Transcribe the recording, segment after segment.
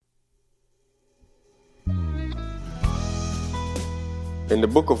In the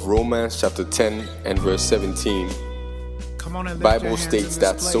book of Romans chapter 10 and verse 17, the Bible states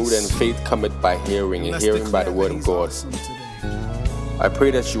that so then faith cometh by hearing, and hearing by the word of God. I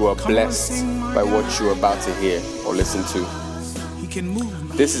pray that you are blessed by what you are about to hear or listen to.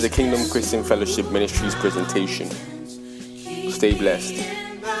 This is a Kingdom Christian Fellowship Ministries presentation. Stay blessed.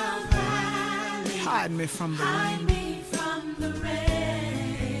 Hide me from the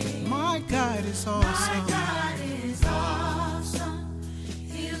rain. My God is awesome.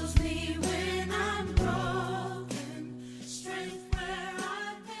 Heals me when I'm broken. Strength where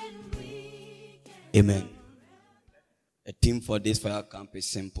I've been weak. Amen. The theme for this fire camp is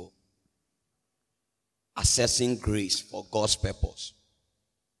simple: assessing grace for God's purpose.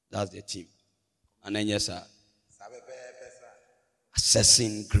 That's the theme. And then yes, sir.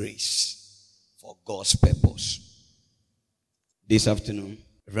 Assessing grace for God's purpose. This afternoon,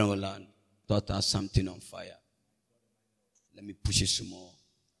 Reverend Roland taught us something on fire. Let me push it some more.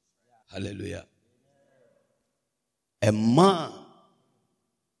 Hallelujah. A man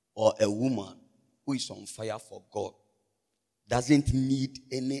or a woman who is on fire for God doesn't need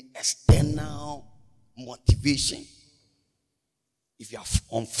any external motivation. If you are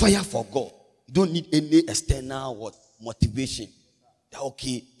on fire for God, you don't need any external motivation.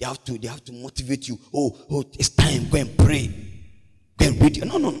 Okay, they have to motivate you. Oh, it's time. Go and pray. Go and read.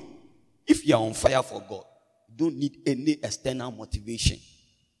 No. If you are on fire for God, you don't need any external motivation.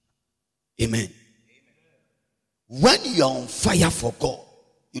 Amen. When you are on fire for God,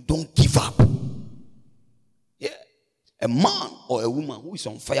 you don't give up. Yeah. A man or a woman who is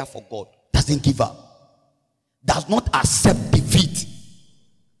on fire for God doesn't give up. Does not accept defeat.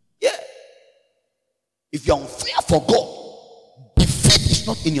 Yeah. If you are on fire for God, it's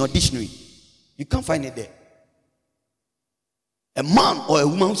not in your dictionary. You can't find it there. A man or a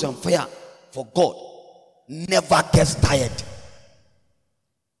woman who's on fire for God never gets tired.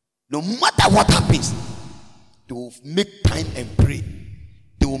 No matter what happens, they will make time and pray.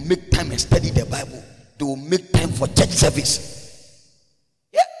 They will make time and study the Bible. They will make time for church service.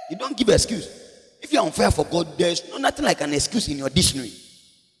 Yeah, you don't give an excuse. If you're on fire for God, there's nothing like an excuse in your dictionary.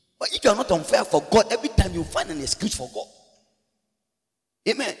 But if you're not on fire for God, every time you find an excuse for God.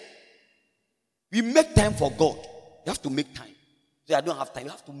 Amen. We make time for God. You have to make time. Say, I don't have time.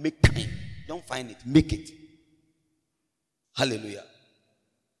 You have to make time. Don't find it. Make it. Hallelujah.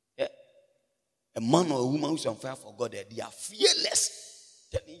 Yeah. A man or a woman who's on fire for God, they are fearless.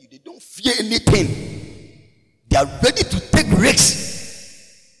 I'm telling you, they don't fear anything. They are ready to take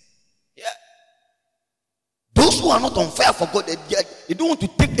risks. Yeah. Those who are not on fire for God, they don't want to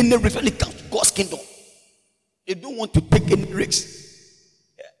take any risks when it comes to God's kingdom. They don't want to take any risks.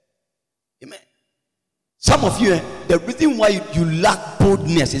 Amen. Some of you, the reason why you lack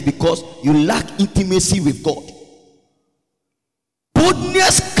boldness is because you lack intimacy with God.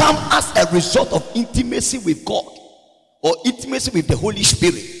 Boldness comes as a result of intimacy with God or intimacy with the Holy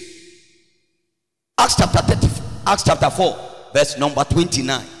Spirit. Acts chapter 4, verse number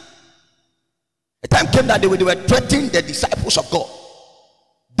 29. A time came that they were threatening the disciples of God.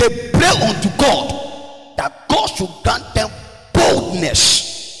 They pray unto God that God should grant them boldness.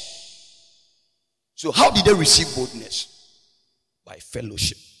 So how did they receive boldness? By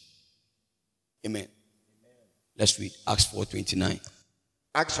fellowship. Amen. Let's read Acts 4:29.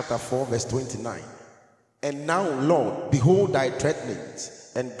 Acts chapter 4 verse 29. And now, Lord, behold thy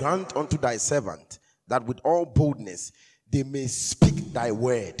threatenings, and grant unto thy servant that with all boldness they may speak thy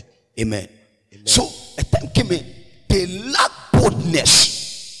word. Amen. Amen. So a time came in, they lack boldness.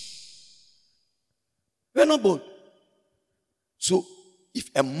 We're not bold. So if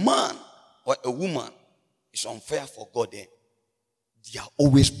a man or a woman is on fire for God, then they are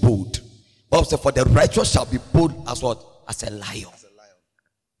always bold. Bible says, for the righteous shall be bold as what? As a lion.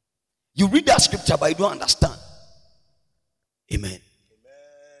 You read that scripture, but you don't understand. Amen.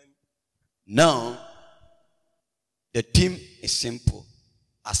 Now, the theme is simple: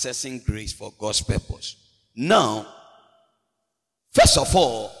 assessing grace for God's purpose. Now, first of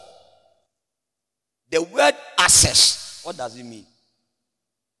all, the word access, what does it mean?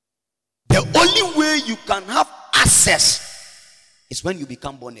 The only way you can have access is when you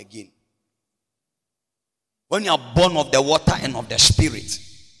become born again. When you are born of the water and of the spirit.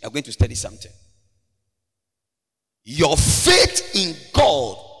 You are going to study something. Your faith in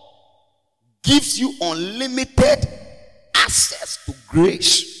God gives you unlimited access to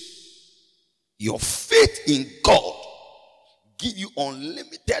grace. Your faith in God gives you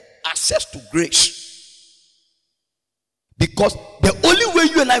unlimited access to grace. Because the only way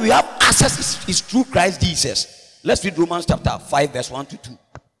you and I will have access is through Christ Jesus. Let's read Romans chapter 5 verse 1 to 2.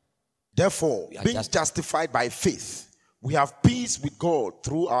 Therefore, being justified by faith, we have peace with God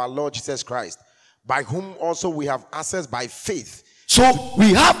through our Lord Jesus Christ, by whom also we have access by faith. So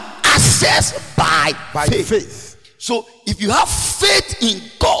we have access by faith. So if you have faith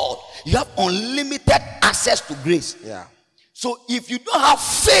in God, you have unlimited access to grace. Yeah. So if you don't have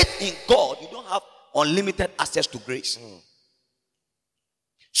faith in God, you don't have unlimited access to grace.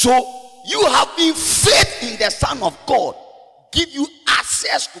 So you having faith in the Son of God give you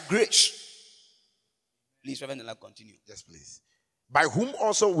access to grace. Please, Reverend, continue. Yes, please. By whom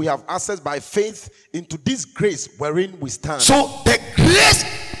also we have access by faith into this grace wherein we stand. So the grace,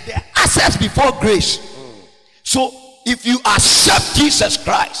 the access before grace. So if you accept Jesus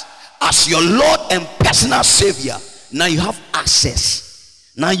Christ as your Lord and personal Savior, now you have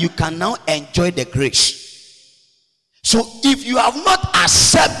access. Now you can now enjoy the grace. So if you have not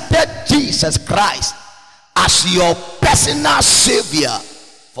accepted Jesus Christ as your personal Savior,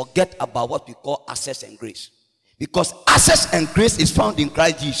 forget about what we call access and grace. Because access and grace is found in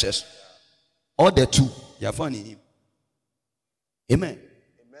Christ Jesus. All the two, they are found in Him. Amen.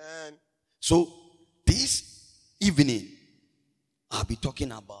 Amen. So this evening, I'll be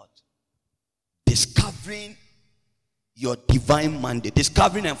talking about discovering your divine mandate.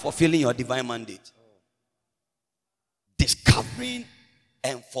 Discovering and fulfilling your divine mandate. Discovering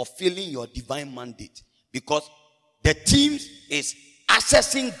and fulfilling your divine mandate. Because the theme is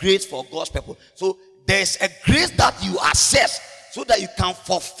accessing grace for God's purpose. So there's a grace that you access so that you can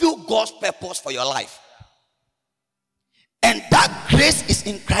fulfill God's purpose for your life. And that grace is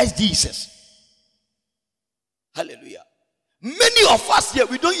in Christ Jesus. Hallelujah. Many of us here,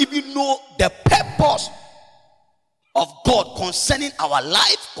 we don't even know the purpose of God concerning our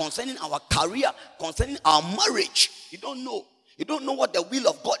life, concerning our career, concerning our marriage. You don't know. You don't know what the will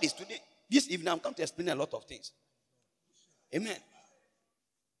of God is today. This evening, I'm coming to explain a lot of things. Amen.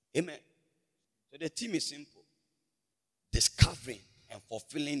 Amen. So the theme is simple. Discovering and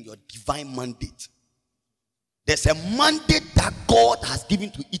fulfilling your divine mandate. There's a mandate that God has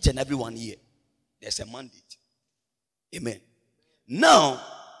given to each and every one here. There's a mandate. Amen. Now,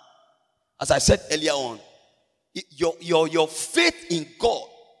 as I said earlier on, your faith in God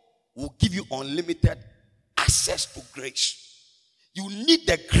will give you unlimited access to grace. You need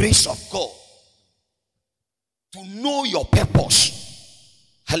the grace of God to know your purpose.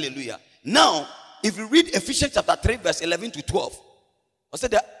 Hallelujah. Now, if you read Ephesians chapter 3, verse 11 to 12, I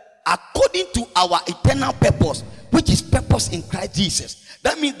said that according to our eternal purpose, which is purpose in Christ Jesus.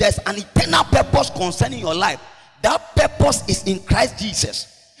 That means there's an eternal purpose concerning your life. That purpose is in Christ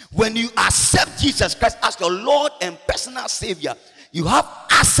Jesus. When you accept Jesus Christ as your Lord and personal Savior, you have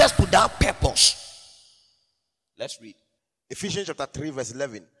access to that purpose. Let's read. Ephesians chapter 3, verse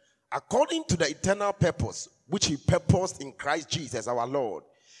 11. According to the eternal purpose which He purposed in Christ Jesus our Lord,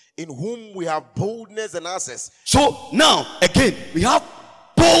 in whom we have boldness and access. So now, again, we have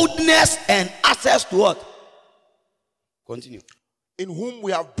boldness and access to what? Continue. In whom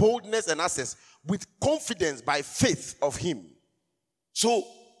we have boldness and access with confidence by faith of Him. So,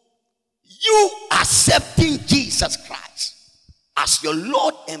 you accepting Jesus Christ as your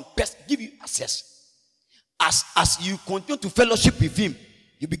Lord and best give you access. As you continue to fellowship with Him,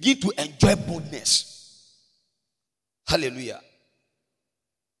 you begin to enjoy boldness. Hallelujah.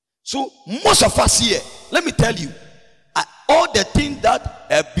 So, most of us here, let me tell you, all the things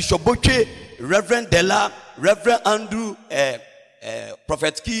that Bishop Boche, Reverend Della, Reverend Andrew,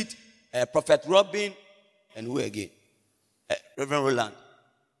 Prophet Keith, Prophet Robin, and who again? Reverend Roland.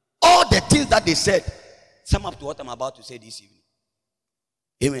 All the things that they said sum up to what I'm about to say this evening.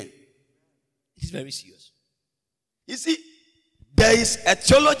 Amen. It is very serious. You see, there is a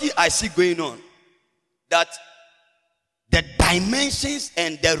theology I see going on that the dimensions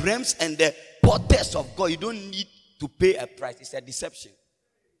and the realms and the portals of God, you don't need to pay a price. It's a deception.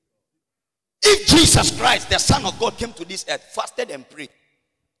 If Jesus Christ, the Son of God, came to this earth, fasted and prayed,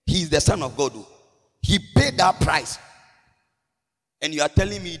 He is the Son of God. He paid that price. And you are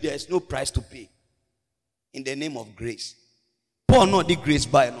telling me there is no price to pay in the name of grace. Paul not the grace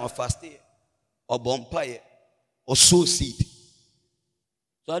by no fasting or bonfire or sow seed.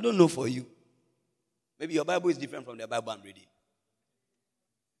 So I don't know for you. Maybe your Bible is different from the Bible I'm reading.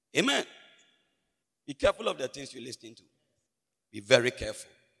 Amen. Be careful of the things you listen to. Be very careful.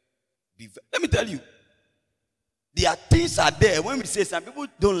 Let me tell you. There are things are there. When we say some people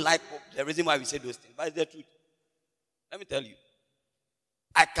don't like the reason why we say those things, but it's the truth. Let me tell you.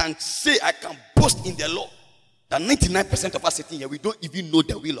 I can boast in the Lord that 99% of us sitting here, we don't even know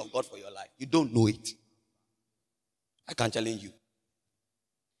the will of God for your life. You don't know it. I can challenge you.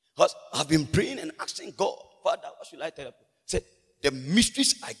 Because I've been praying and asking God, Father, what should I tell you? Say, the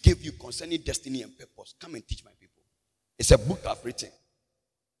mysteries I gave you concerning destiny and purpose, come and teach my people. It's a book I've written.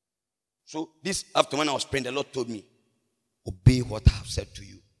 So this afternoon when I was praying, the Lord told me, obey what I have said to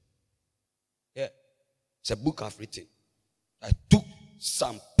you. Yeah. It's a book I've written. I took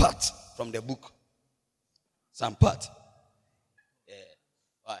some part from the book. Some part. Yeah.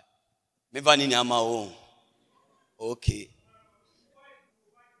 Why? Maybe I'm my own. Okay.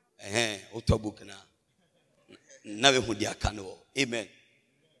 Auto book now. Amen.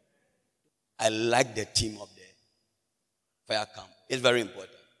 I like the theme of the fire camp. It's very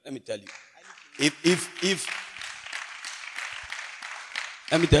important. Let me tell you.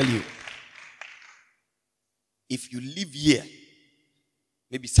 Let me tell you. If you live here,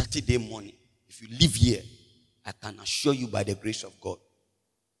 maybe Saturday morning, if you live here, I can assure you by the grace of God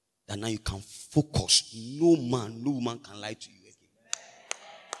that now you can focus. No man, no woman can lie to you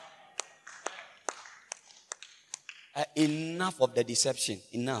again. Enough of the deception.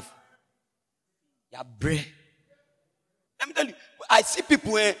 Enough. Yeah, bread. Let me tell you, I see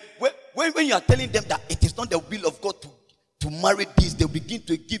people when you are telling them that it is not the will of God to marry this, they begin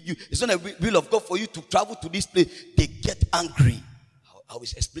to give you, it's not the will of God for you to travel to this place, they get angry. I will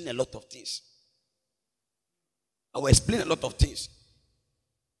explain a lot of things.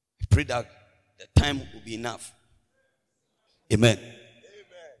 I pray that the time will be enough. Amen.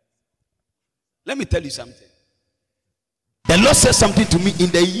 Let me tell you something. The Lord said something to me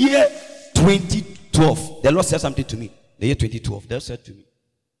in the year 2012. The Lord said something to me. The year 2012. The Lord said to me,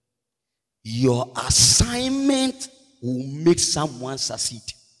 your assignment will make someone succeed.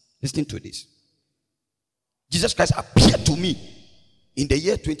 Listen to this. Jesus Christ appeared to me in the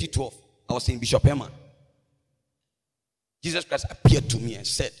year 2012. I was in Bishop Herman. Jesus Christ appeared to me and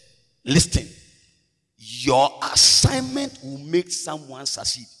said, listen, your assignment will make someone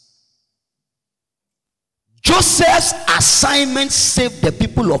succeed. Joseph's assignment saved the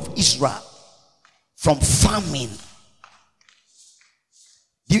people of Israel from famine.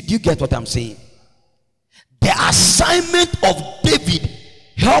 Do you get what I'm saying? The assignment of David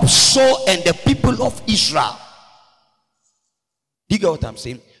helped Saul and the people of Israel. Do you get what I'm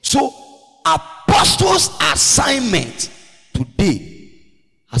saying? So, apostles' assignment today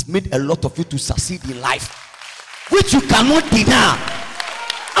has made a lot of you to succeed in life, which you cannot deny.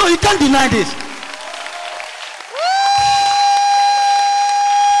 No, you can't deny this.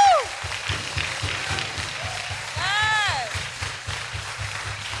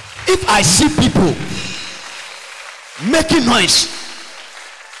 If I see people making noise,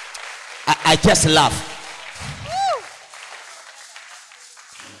 I just laugh.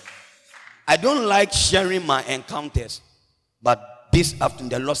 I don't like sharing my encounters, but this afternoon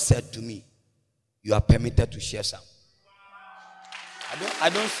the Lord said to me, you are permitted to share some. I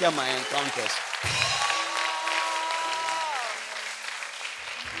don't share my encounters.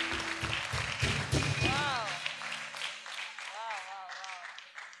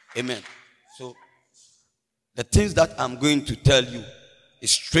 Amen. So, the things that I'm going to tell you is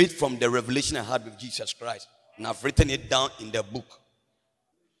straight from the revelation I had with Jesus Christ. And I've written it down in the book.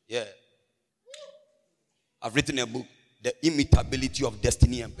 Yeah. I've written a book, The Immutability of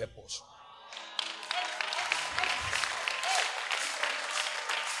Destiny and Purpose.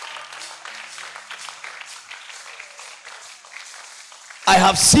 I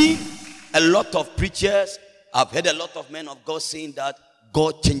have seen a lot of preachers. I've heard a lot of men of God saying that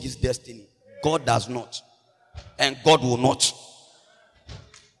God changes destiny. God does not. And God will not.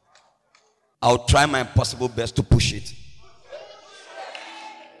 I'll try my possible best to push it.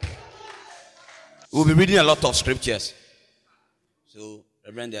 We'll be reading a lot of scriptures. So,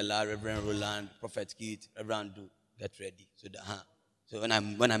 Reverend Ella, Reverend Roland, Prophet Keith, Reverend Do, get ready. So that, so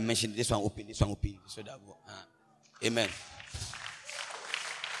when I mention this one open, so that, amen.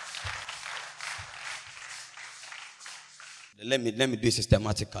 Let me do it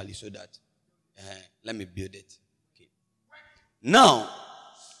systematically so that let me build it. Okay. Now,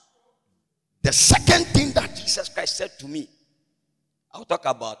 the second thing that Jesus Christ said to me, I'll talk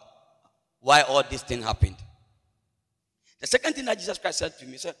about why all this thing happened. The second thing that Jesus Christ said to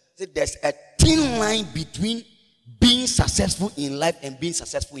me, said there's a thin line between being successful in life and being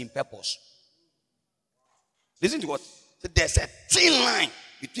successful in purpose. Listen to what? So there's a thin line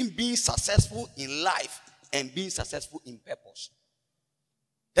between being successful in life and being successful in purpose.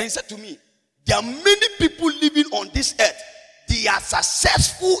 Then he said to me, there are many people living on this earth. They are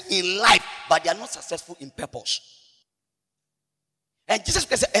successful in life, but they are not successful in purpose. And Jesus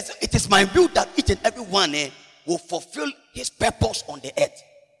Christ said, it is my will that each and every one will fulfill his purpose on the earth.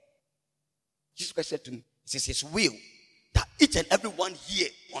 Jesus Christ said to me, it is his will that each and every one here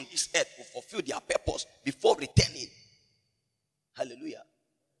on this earth will fulfill their purpose before returning. Hallelujah.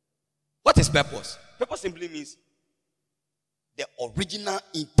 What is purpose? Purpose simply means the original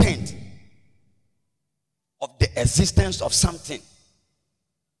intent of the existence of something.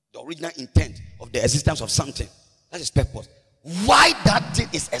 The original intent of the existence of something. That is purpose. Why that thing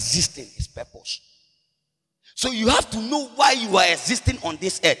is existing is purpose. So you have to know why you are existing on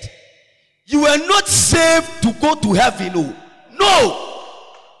this earth. You were not saved to go to heaven. No.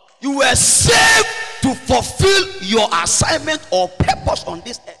 You were saved to fulfill your assignment or purpose on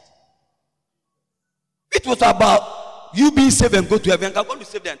this earth. It was about you being saved and go to heaven. I'm going to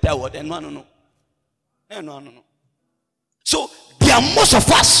save the entire world. No. So there are most of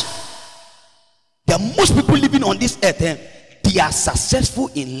us. There are most people living on this earth. They are successful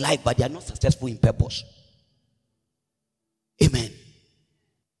in life, but they are not successful in purpose. Amen.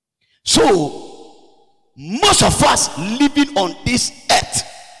 So most of us living on this earth,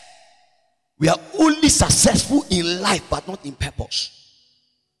 we are only successful in life, but not in purpose.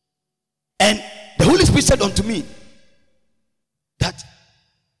 And the Holy Spirit said unto me that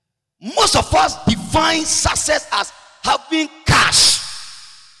most of us define success as having cash,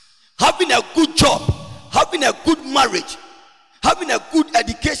 having a good job, having a good marriage, having a good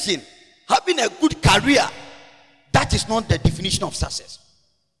education, having a good career. That is not the definition of success.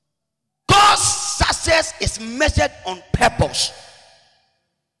 God's success is measured on purpose.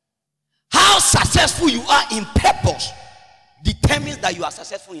 How successful you are in purpose determines that you are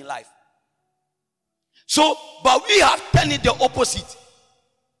successful in life. So, but we have turned it the opposite.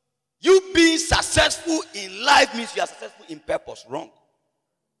 You being successful in life means you are successful in purpose. Wrong.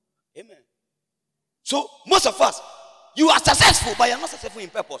 Amen. So, most of us, you are successful, but you are not successful in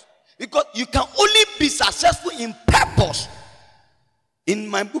purpose. Because you can only be successful in purpose. In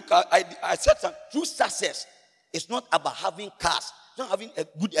my book, I said that true success is not about having cars, it's not having a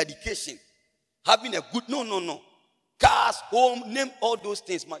good education, having a good, no. Cars, home, name all those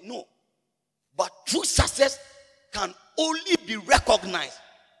things, but no. But true success can only be recognized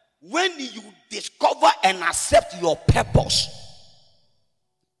when you discover and accept your purpose.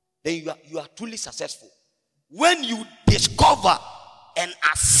 Then you are truly successful. When you discover and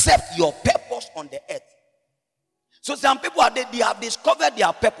accept your purpose on the earth. So some people they have discovered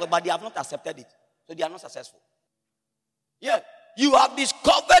their purpose, but they have not accepted it. So they are not successful. Yeah, you have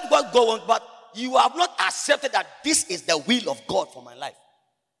discovered what God wants, but you have not accepted that this is the will of God for my life.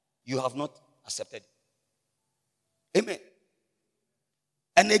 You have not accepted it. Amen.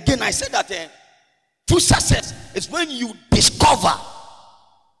 And again, I said that true success is when you discover,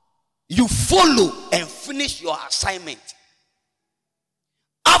 you follow and finish your assignment.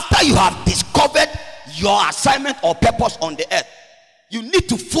 After you have discovered your assignment or purpose on the earth, you need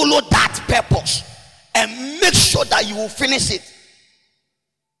to follow that purpose and make sure that you will finish it.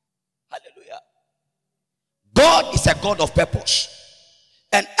 Hallelujah. God is a God of purpose.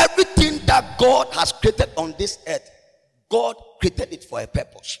 And everything that God has created on this earth, God created it for a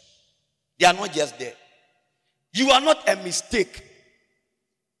purpose. They are not just there. You are not a mistake.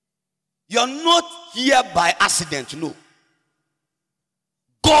 You are not here by accident, no.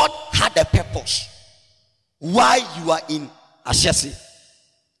 God had a purpose. Why you are in Ashesi,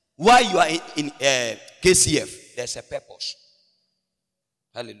 why you are in KCF, there's a purpose.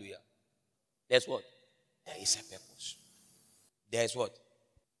 Hallelujah. There's what? There is a purpose. There's what?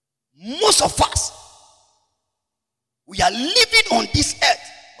 Most of us, we are living on this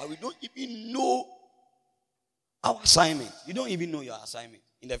earth, but we don't even know our assignment. You don't even know your assignment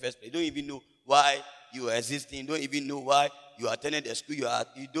in the first place. You don't even know why you are existing. You don't even know why you are attending the school.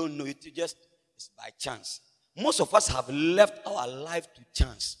 You don't know it. It's by chance. Most of us have left our life to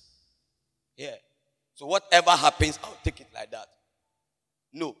chance. Yeah. So whatever happens, I'll take it like that.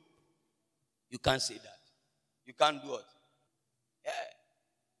 No. You can't say that. You can't do it. Yeah.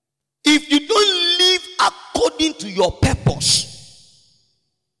 If you don't live according to your purpose,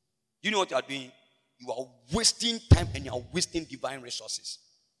 you know what you are doing? You are wasting time and you are wasting divine resources.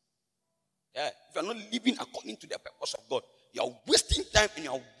 Yeah. If you are not living according to the purpose of God, you are wasting time and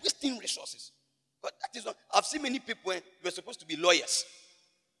you are wasting resources. But that is what I've seen many people who were supposed to be lawyers,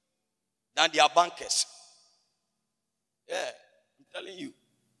 then they are bankers. Yeah, I'm telling you.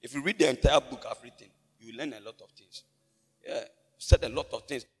 If you read the entire book I've written, you will learn a lot of things. Yeah, said a lot of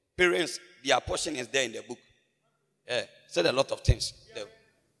things. Parents, their portion is there in the book. Yeah, said a lot of things.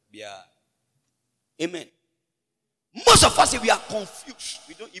 Yeah. Amen. Most of us, if we are confused,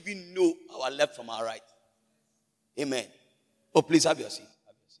 we don't even know our left from our right. Amen. Oh, please have your seat.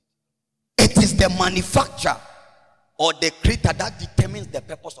 It is the manufacturer or the creator that determines the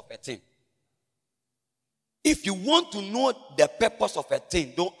purpose of a thing. If you want to know the purpose of a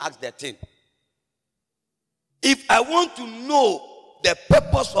thing, don't ask the thing. If I want to know the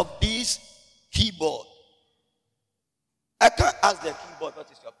purpose of this keyboard, I can't ask the keyboard,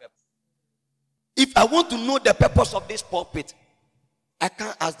 what is your purpose? If I want to know the purpose of this pulpit, I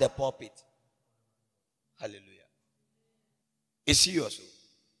can't ask the pulpit. Hallelujah. It's serious.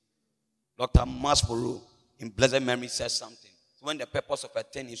 Dr. Masporo in Blessed Memory says something. When the purpose of a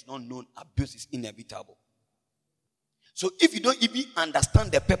thing is not known, abuse is inevitable. So if you don't even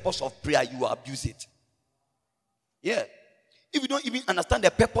understand the purpose of prayer, you will abuse it. Yeah. If you don't even understand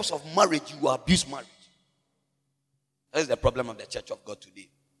the purpose of marriage, you will abuse marriage. That is the problem of the Church of God today.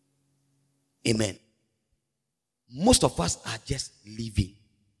 Amen. Most of us are just living.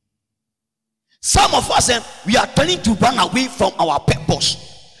 Some of us, we are turning to run away from our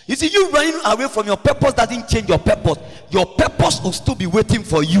purpose. You see, you running away from your purpose doesn't change your purpose. Your purpose will still be waiting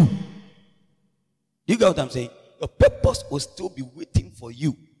for you. You get what I'm saying? Your purpose will still be waiting for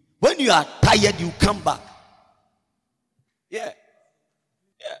you. When you are tired, you come back. Yeah.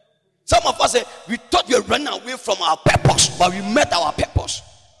 Yeah. Some of us, we thought we were running away from our purpose, but we met our purpose.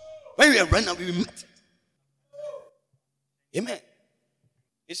 When we were running away, we met it. Amen.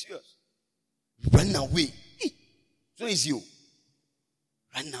 It's yours. Run away. So is you.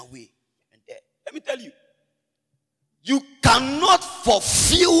 Run away. And there. Let me tell you. You cannot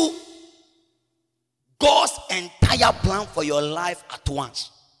fulfill God's entire plan for your life at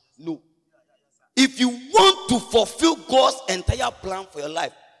once. No. If you want to fulfill God's entire plan for your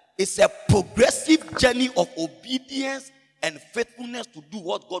life, it's a progressive journey of obedience and faithfulness to do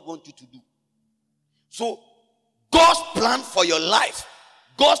what God wants you to do. So, God's plan for your life,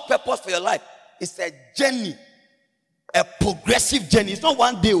 God's purpose for your life, is a journey, a progressive journey. It's not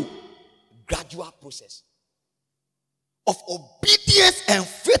one day, gradual process of obedience and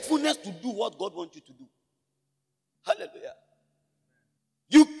faithfulness to do what God wants you to do. Hallelujah.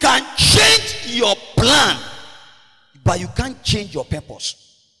 You can change your plan, but you can't change your purpose.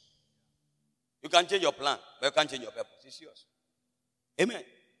 You can change your plan, but you can't change your purpose. It's yours. Amen.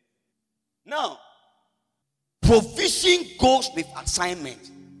 Now, provision goes with assignment.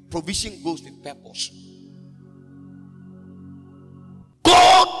 Provision goes with purpose.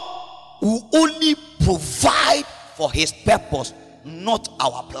 God will only provide for his purpose, not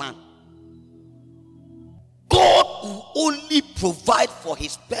our plan. God will only provide for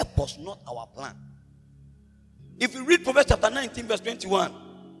his purpose, not our plan. If you read Proverbs chapter 19, verse 21,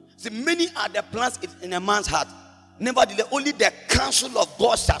 see, many are the plans in a man's heart. Nevertheless, only the counsel of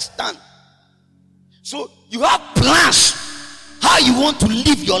God shall stand. So you have plans how you want to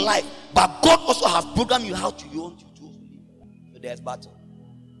live your life, but God also has programmed you how you want you to live your life. So there's battle.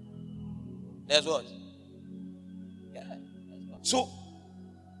 There's what? Yeah. So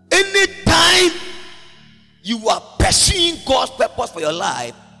anytime you are pursuing God's purpose for your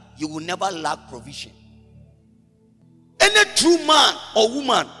life, you will never lack provision. Any true man or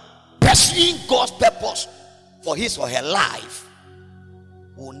woman pursuing God's purpose for his or her life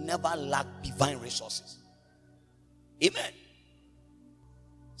will never lack divine resources. Amen.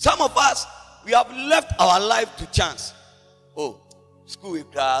 Some of us, we have left our life to chance. Oh, school we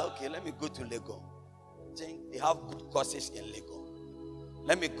cry. Okay, let me go to Lego. They have good courses in Lego.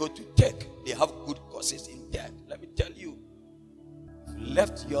 Let me go to tech. They have good courses in tech. Let me tell you, you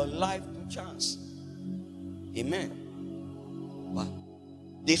left your life to chance. Amen. But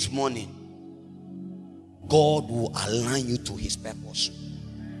this morning, God will align you to his purpose.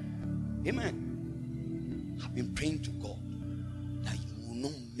 Amen. I've been praying to God that you will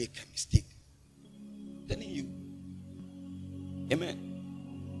not make a mistake. I'm telling you. Amen.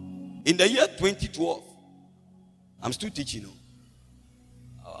 In the year 2012, I'm still teaching.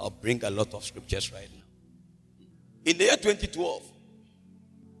 I'll bring a lot of scriptures right now. In the year 2012,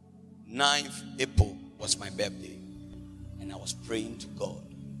 9th April was my birthday. And I was praying to God.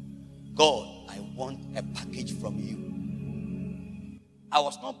 God, I want a package from you. I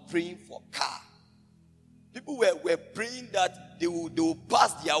was not praying for a car. People were praying that they will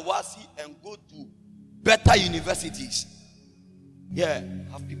pass their WASI and go to better universities. Yeah,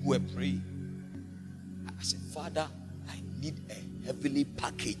 half people were praying. I said, Father, I need a heavenly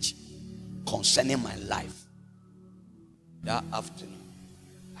package concerning my life. That afternoon,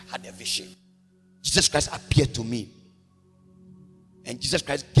 I had a vision. Jesus Christ appeared to me. And Jesus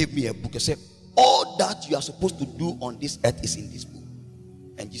Christ gave me a book and said, all that you are supposed to do on this earth is in this book.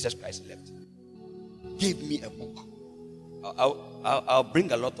 And Jesus Christ left. Gave me a book. I'll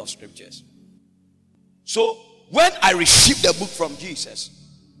bring a lot of scriptures. So, when I received the book from Jesus,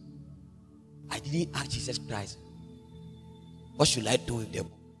 I didn't ask Jesus Christ, what should I do with the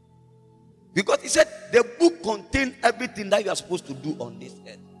book? Because he said, the book contains everything that you are supposed to do on this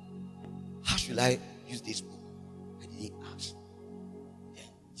earth. How should I use this book? I didn't ask. Then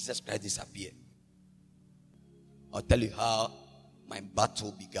Jesus Christ disappeared. I'll tell you how my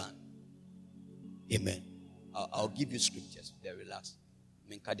battle began. Amen. I'll give you scriptures. Then relax.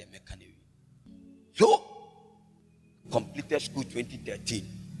 So, completed school 2013.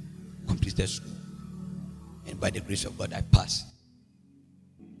 Completed school. And by the grace of God, I passed.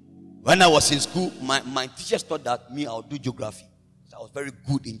 When I was in school, my teachers thought that I'll do geography. So I was very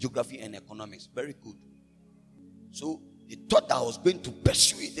good in geography and economics. Very good. So, they thought that I was going to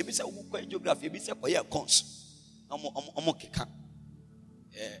pursue it. They said, "Who geography?" They said, "Yeah, cons."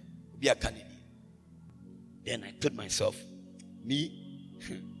 Be a Canadian. Then I told myself, the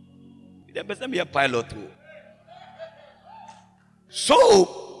person be a pilot too. So,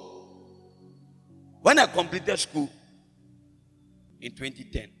 when I completed school in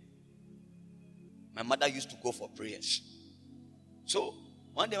 2010, my mother used to go for prayers. So,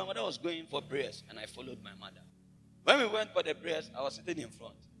 one day my mother was going for prayers and I followed my mother. When we went for the prayers, I was sitting in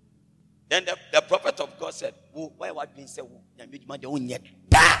front. Then the prophet of God said, "Why what being said?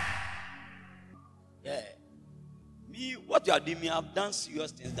 Yeah. Me, what you are doing, I have done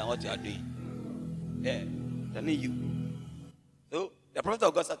serious things than what you are doing. Yeah. Telling you. So the prophet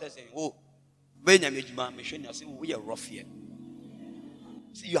of God started saying, Benjamin, we are rough here.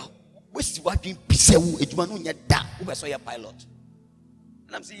 See, you are what being pisewu, Ejumanu Yada, who saw your pilot.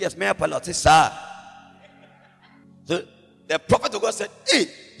 And I'm saying, yes, my pilot, sir. So the prophet of God said, "Hey,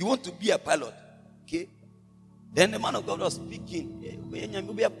 you want to be a pilot?" Okay. Then the man of God was speaking.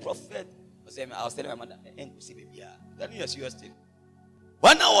 You be a prophet. I was telling my mother, telling you a serious thing.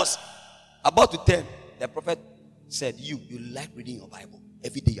 When I was about to tell, the prophet said, you like reading your Bible.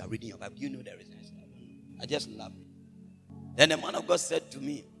 Every day you are reading your Bible. Do you know the reason? I just laughed. Then the man of God said to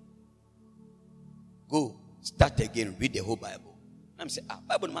me, "Go, start again, read the whole Bible." I'm saying,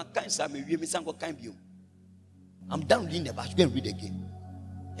 Bible, my kind, I'm done reading the Bible. Go and read again.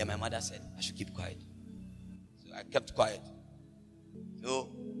 Yeah, my mother said, I should keep quiet. So I kept quiet. So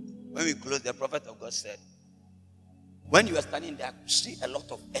when we closed, the prophet of God said, when you were standing there, I could see a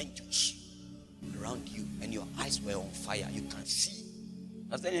lot of angels around you and your eyes were on fire. You can see.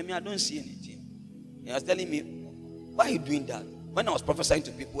 I was telling me, I don't see anything. He was telling me, why are you doing that? When I was prophesying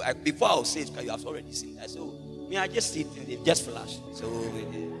to people, before I would say it, you have already seen that. So, I just see it, they just flash. So,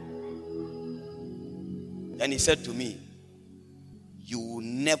 then he said to me, you will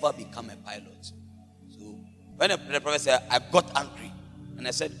never become a pilot. So, when the prophet said, I got angry. And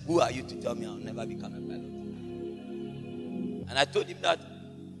I said, who are you to tell me I'll never become a pilot? And I told him that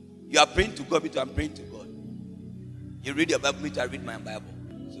you are praying to God, me too, I'm praying to God. You read your Bible, me too, I read my Bible.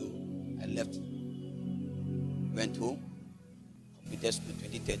 So I left. Went home. Completed school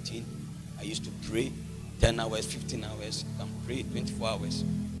 2013. I used to pray 10 hours, 15 hours. I can pray 24 hours.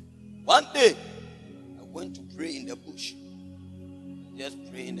 One day, I went to pray in the bush. Just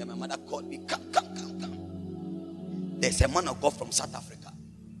praying there. My mother called me, come. There's a man of God from South Africa.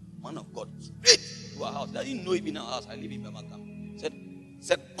 Man of God, straight to our house. I didn't know even our house. I live in Birmingham.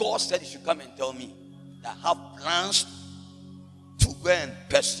 Said God said you should come and tell me that I have plans to go and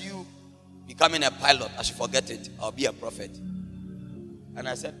pursue becoming a pilot. I should forget it. I'll be a prophet. And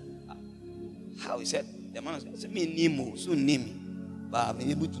I said, how? He said, the man said, me Nemo, so name me. But I've been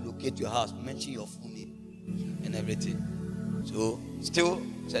able to locate your house, mention your full name and everything. So still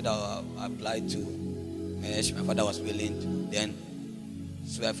said I'll apply to my father was willing to. Then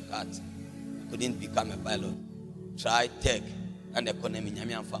swerve cut. I couldn't become a pilot. Try tech and economy.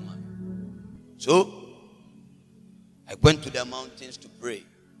 So I went to the mountains to pray.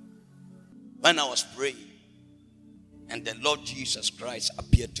 When I was praying, and the Lord Jesus Christ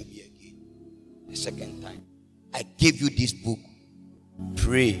appeared to me again, the second time, I gave you this book.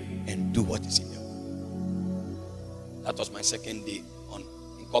 Pray and do what is in your book. That was my second day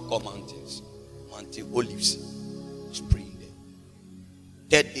in Cocoa Mountains. Mountain Olives, was praying there.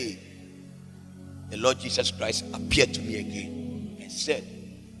 That day, the Lord Jesus Christ appeared to me again and said,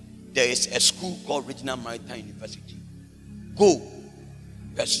 there is a school called Regional Maritime University. Go,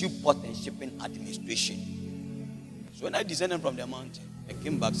 pursue port and shipping administration. So when I descended from the mountain, I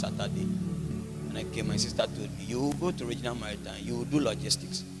came back Saturday. When I came, my sister told me, you will go to Regional Maritime, you will do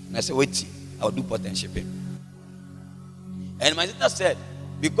logistics. And I said, wait, I will do port and shipping. And my sister said,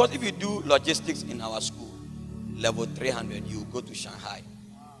 because if you do logistics in our school, level 300, you go to Shanghai.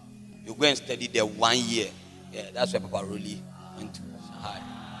 You go and study there 1 year. Yeah, that's where Papa Roli went to Shanghai.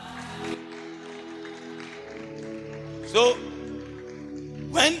 So,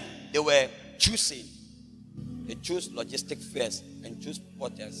 when they were choosing, they chose logistics first and chose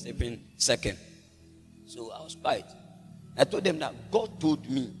port and shipping second. So I was quiet. I told them that God told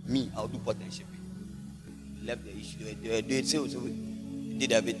me, I'll do port and shipping. Left the issue. They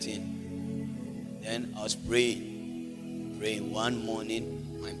did everything. Then I was praying. praying. One morning,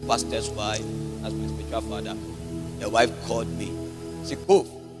 my pastor's wife, as my spiritual father, the wife called me. She said, "Go,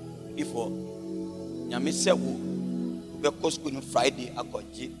 before Nyame said we go school on Friday. I got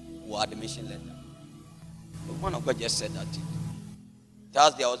admission letter." The man of God just said that.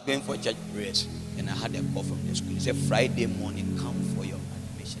 Thursday I was going for church prayers, and I had a call from the school. He said, "Friday morning, come for your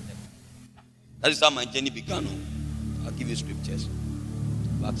admission letter." That is how my journey began. I'll give you scriptures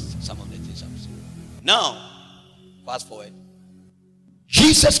about some of the things I'm saying. Now, fast forward.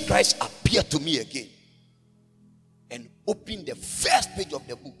 Jesus Christ appeared to me again and opened the first page of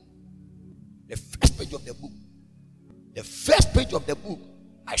the book. The first page of the book. The first page of the book.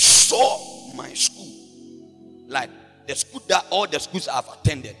 I saw my school. Like the school that all the schools I've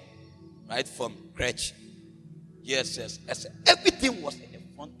attended. Right from crèche, GSS, everything was in the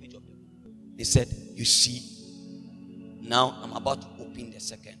front page of the book. They said, "You see, now I'm about to open the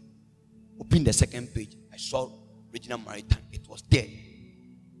second. Open the second page. I saw Regional Maritime. It was there.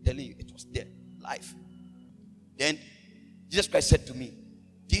 I'm telling you, it was there. Life." Then Jesus Christ said to me,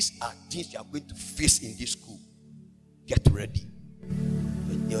 "These are things you are going to face in this school. Get ready."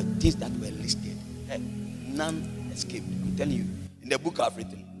 But there were things that were listed. None escaped. I'm telling you, in the book I've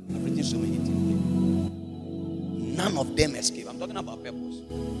written so many things. None of them escaped. I'm talking about purpose.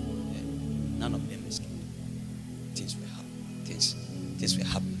 None of them escaped. Things were happening. Things were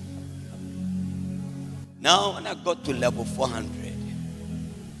happening. Now, when I got to level 400,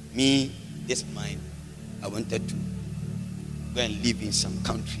 this mind, I wanted to go and live in some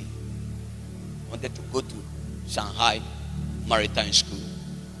country. I wanted to go to Shanghai Maritime School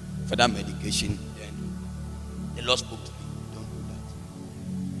for that medication. Then the Lord spoke to me, "Don't do that."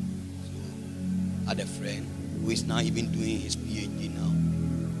 So I had a friend who is now even doing his PhD now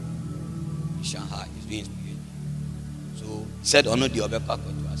in Shanghai. He's doing his PhD. So he said, "Oh no, the other back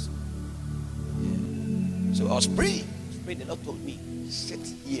to us." So I was praying. The Lord told me, "Sit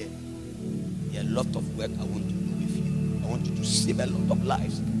here. There are a lot of work I want to do with you. I want you to save a lot of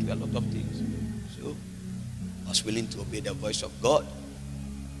lives, do a lot of things." So I was willing to obey the voice of God.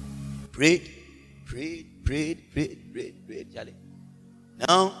 Prayed, Charlie.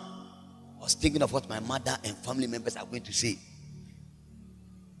 Now I was thinking of what my mother and family members are going to say.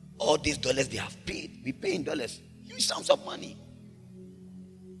 All these dollars they have paid, we pay in dollars, huge sums of money.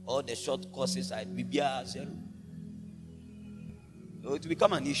 All the short courses at BBR, so it will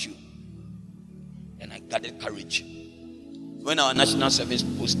become an issue. And I gathered courage. When our national service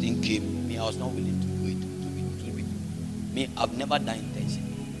posting came, I was not willing to do it. I've never done intention.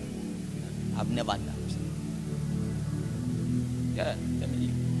 I've never done it. Yeah, tell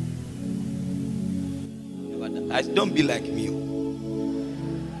me. Never done. Don't be like me.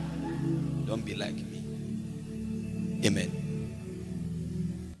 Don't be like me. Amen.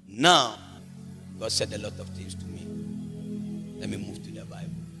 Now, God said a lot of things to me. Let me move to the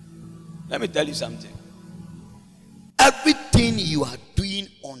Bible. Let me tell you something. Everything you are doing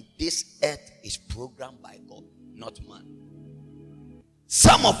on this earth is programmed by God, not man.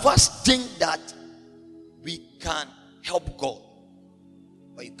 Some of us think that we can help God,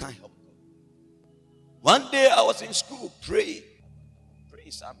 but you can't help God. One day I was in school praying,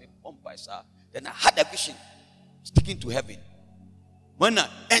 then I had a vision, sticking to heaven. When I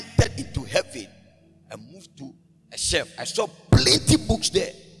entered into heaven, I moved to a shelf. I saw plenty books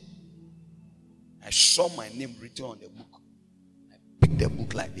there. I saw my name written on the book. I picked the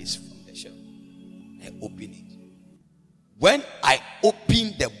book like this from the shelf. I opened it. When I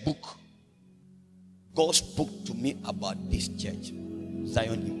opened the book, God spoke to me about this church,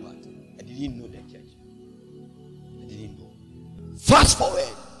 Zion Impact. I didn't know the church. I didn't know. Fast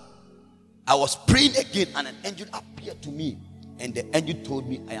forward, I was praying again, and an angel appeared to me, and the angel told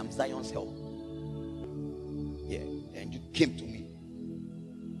me, "I am Zion's help." Yeah, the angel came to me,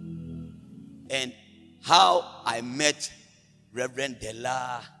 and how I met Reverend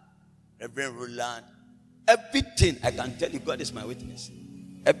Della, Reverend Roland, everything I can tell you, God is my witness.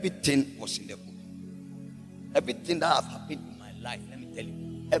 Everything was in the book. Everything that has happened in my life, let me tell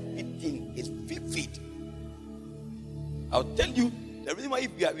you, everything is vivid. I'll tell you the reason why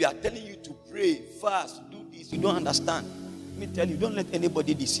we are telling you to pray, fast, do this, you don't understand. Let me tell you, don't let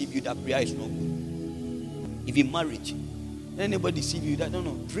anybody deceive you that prayer is not good. If in marriage, let anybody deceive you that no,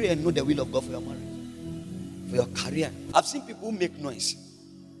 pray and know the will of God for your marriage, for your career. I've seen people who make noise.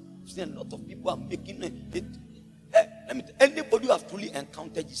 I've seen a lot of people are making noise. Let me tell you, anybody who has truly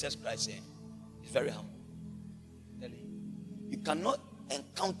encountered Jesus Christ is very humble. You cannot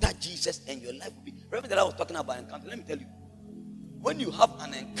encounter Jesus and your life will be. Remember that I was talking about encounter. Let me tell you, when you have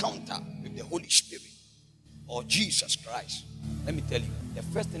an encounter with the Holy Spirit or Jesus Christ, let me tell you, the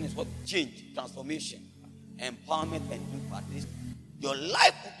first thing is what? Change, transformation. empowerment and impartation, your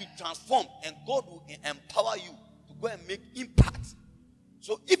life will be transformed and God will empower you to go and make impact.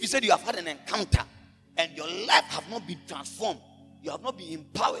 So if you said you have had an encounter and your life have not been transformed, you have not been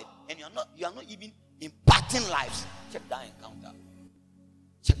empowered, and you are not even impacting lives, check that encounter.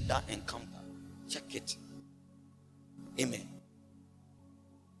 Check that encounter. Check it. Amen.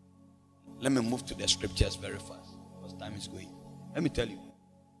 Let me move to the scriptures very fast because time is going. Let me tell you.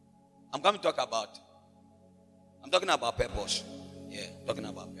 I'm talking about purpose. Yeah, talking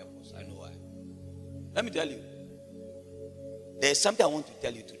about purpose. I know why. Let me tell you. There's something I want to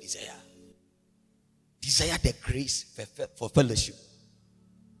tell you to desire. Desire the grace for fellowship.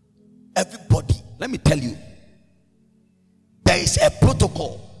 Everybody, let me tell you. There is a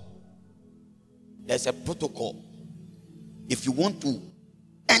protocol. There's a protocol. If you want to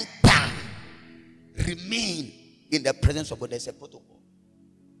enter, remain in the presence of God, there's a protocol.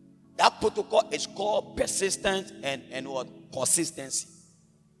 That protocol is called persistence and what? Consistency.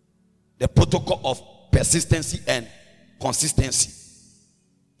 The protocol of persistency and consistency.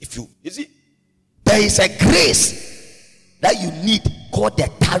 You see, there is a grace that you need called the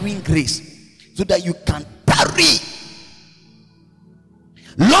tarrying grace, so that you can tarry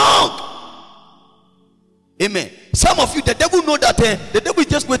long. Amen. Some of you, the devil know that the devil is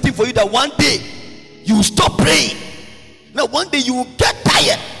just waiting for you that one day you will stop praying. Now one day you will get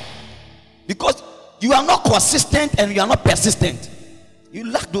tired because you are not consistent and you are not persistent.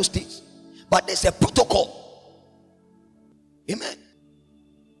 You lack those things. But there's a protocol. Amen.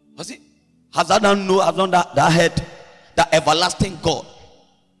 Has that heard that everlasting God,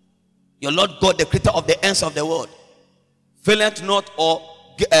 your Lord God, the creator of the ends of the world, faileth not or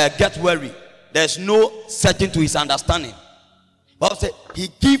get weary. There's no searching to his understanding. Bible said he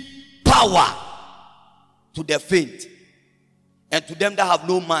give power to the faint, and to them that have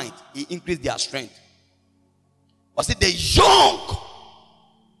no mind he increase their strength. But see, the young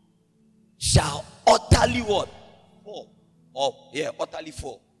shall utterly what? Fall. Utterly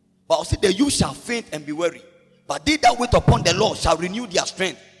fall. But also the youth shall faint and be weary. But they that wait upon the Lord shall renew their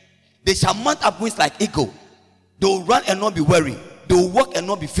strength. They shall mount up wings like eagle. They will run and not be weary. They will walk and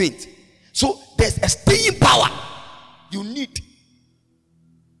not be faint. So there's a staying power you need.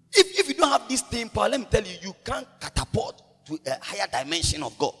 If you don't have this staying power, let me tell you, you can't catapult to a higher dimension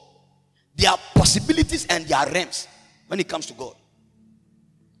of God. There are possibilities and there are realms when it comes to God.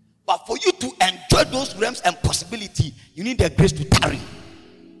 But for you to enjoy those realms and possibility, you need the grace to tarry.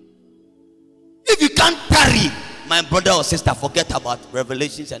 If you can't tarry, my brother or sister, forget about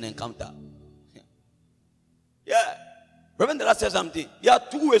revelations and encounter. Yeah. Reverend Dela said something. There are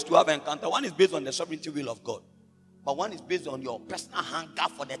two ways to have encounter. One is based on the sovereignty will of God. But one is based on your personal hunger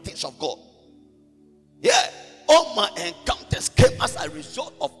for the things of God. Yeah. All my encounters came as a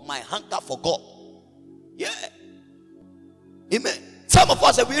result of my hunger for God. Yeah. Amen. Some of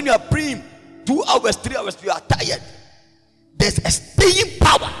us, when you are praying 2 hours, 3 hours, you are tired. There's a staying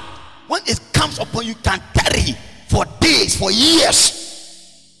power. When it comes upon you, can carry for days, for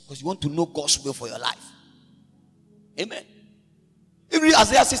years. Because you want to know God's will for your life. Amen. If you read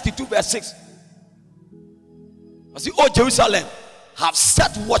Isaiah 62 verse 6. I say, "Oh Jerusalem, have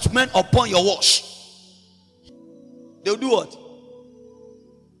set watchmen upon your walls." They'll do what?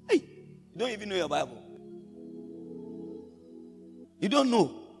 Hey, you don't even know your Bible. You don't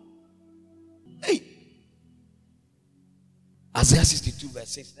know. Hey. Isaiah 62 verse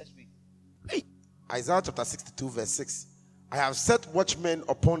 6. Let's read. Hey. Isaiah chapter 62 verse 6. "I have set watchmen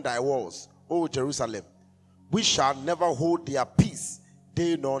upon thy walls, O Jerusalem, which shall never hold their peace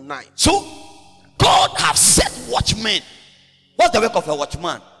day nor night." So God have set watchmen. What's the work of a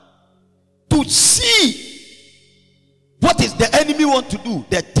watchman? To see what is the enemy want to do.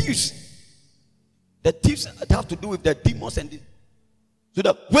 The thieves have to do with the demons and this. So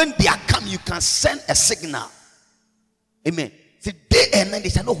that when they are come, you can send a signal. Amen. See, day and night they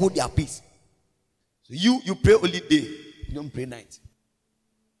shall not hold their peace. So you pray only day, you don't pray night.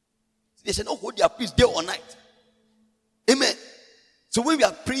 They shall not hold their peace day or night. Amen. So when we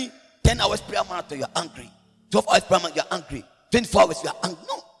are praying 10 hours prayer marathon, you are angry. 12 hours prayer marathon, you are angry. 24 hours, you are angry.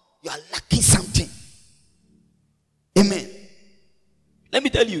 No, you are lacking something. Amen. Let me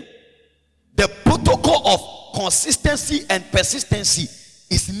tell you, the protocol of consistency and persistency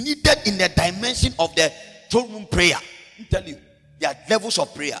is needed in the dimension of the throne room prayer. Let me tell you, there are levels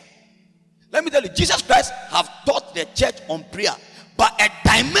of prayer. Let me tell you, Jesus Christ have taught the church on prayer. But a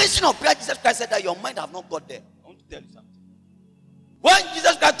dimension of prayer, Jesus Christ said that your mind have not got there. I want to tell you something. When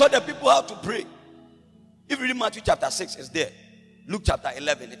Jesus Christ taught the people how to pray, if you read Matthew chapter 6, it's there. Luke chapter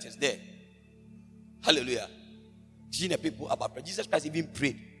 11, it is there. Hallelujah. Teaching the people about prayer. Jesus Christ even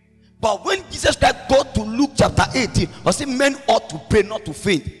prayed. But when Jesus Christ got to Luke chapter 18, or say men ought to pray, not to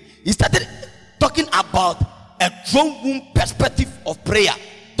faint, he started talking about a throne room perspective of prayer,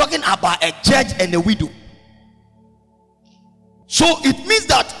 talking about a judge and a widow. So it means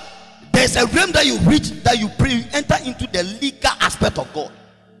that there's a realm that you reach, that you pray, you enter into the legal aspect of God.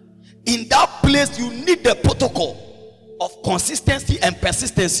 In that place, you need the protocol of consistency and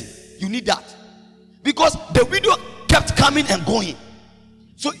persistency. You need that, because the widow kept coming and going.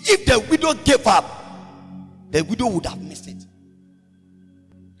 So if the widow gave up, the widow would have missed it.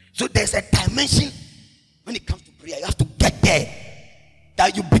 So there's a dimension when it comes to prayer. You have to get there,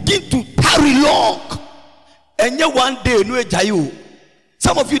 that you begin to tarry long. And yet one day, no jayu.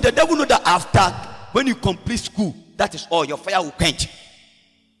 Some of you, the devil know that after, when you complete school, that is all, your fire will quench.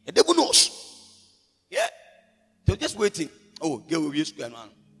 The devil knows. Yeah. They're just waiting. Oh, get with you, school, man.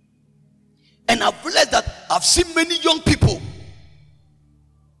 And I've realized that I've seen many young people,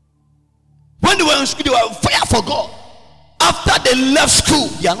 when they were in school, they were on fire for God. After they left school,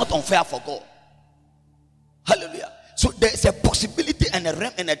 they are not on fire for God. Hallelujah. So there's a possibility and a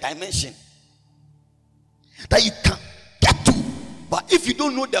realm and a dimension that you can get to. But if you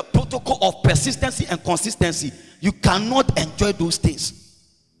don't know the protocol of persistency and consistency, you cannot enjoy those things.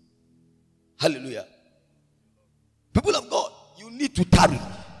 Hallelujah. People of God, you need to tarry.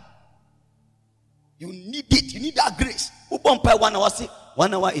 You need it. You need that grace. Who bump by 1 hour? Say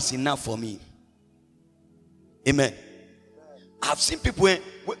 1 hour is enough for me. Amen. I've seen people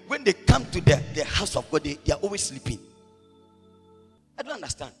when they come to the house of God, they are always sleeping. I don't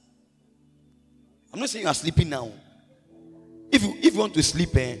understand. I'm not saying you are sleeping now. If you want to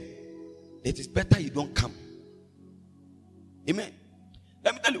sleep, it is better you don't come. Amen.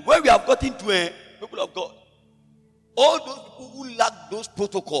 Let me tell you, where we have gotten to, people of God, all those people who lack those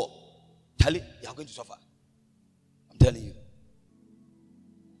protocol, Charlie, they are going to suffer. I'm telling you.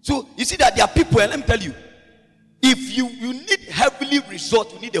 So you see that there are people, and let me tell you, if you need heavenly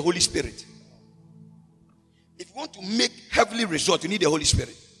result, you need the Holy Spirit. If you want to make heavenly result, you need the Holy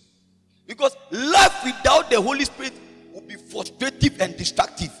Spirit. Because life without the Holy Spirit will be frustrative and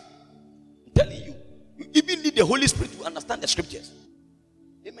destructive. I'm telling you. You even need the Holy Spirit to understand the scriptures.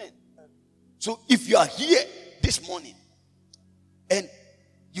 Amen. So if you are here this morning and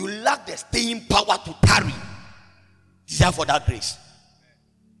you lack the staying power to tarry, desire for that grace.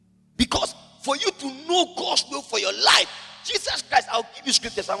 Because for you to know God's will for your life, Jesus Christ, I'll give you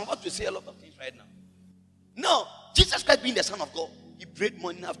scriptures. I'm about to say a lot of things right now. Now, Jesus Christ being the Son of God, he prayed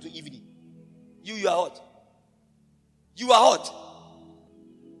morning, afternoon, evening. You are hot. You are hot.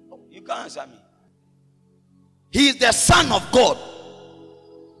 Oh, you can't answer me. He is the Son of God.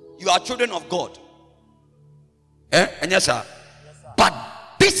 You are children of God. And yes, sir. But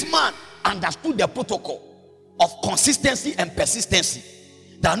this man understood the protocol of consistency and persistency.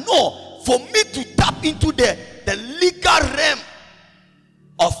 That no, for me to tap into the legal realm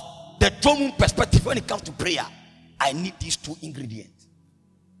of the throne room perspective when it comes to prayer, I need these two ingredients.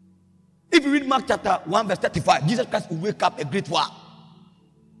 If you read Mark chapter 1 verse 35, Jesus Christ will wake up a great while.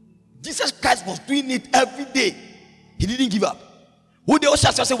 Jesus Christ was doing it every day. He didn't give up. Who they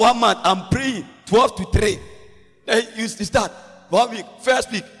also say 1 month, I'm praying 12 to 3. Then you start 1 week,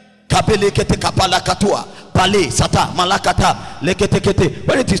 first week. Kapelekete kapalakatua, pale sata malakata leketekete.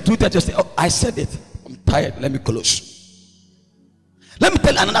 When it is 2:30, you say, "Oh, I said it. I'm tired. Let me close." Let me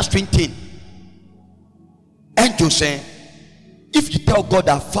tell you another strange thing. Angel saying, if you tell God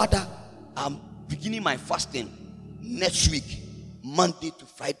that, Father, I'm beginning my fasting next week, Monday to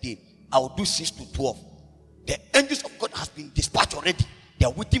Friday, I will do 6 to 12. The angels of God has been dispatched already. They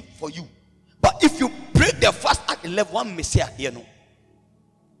are waiting for you. But if you break the fast at 11, one may say, you know.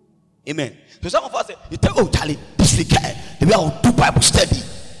 Amen. So some of us say, you tell, oh Charlie, this week the way I will do Bible study,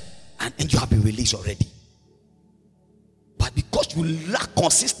 and angel have been released already. But because you lack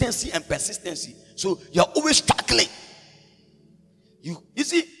consistency and persistency, so you are always struggling. You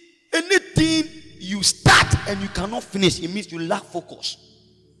see, anything you start and you cannot finish, it means you lack focus.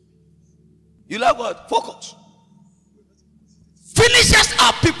 You lack what? Focus. Finishers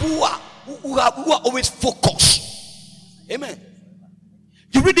are people who are always focused. Amen.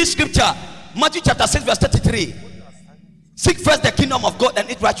 You read this scripture, Matthew chapter 6 verse 33. Seek first the kingdom of God and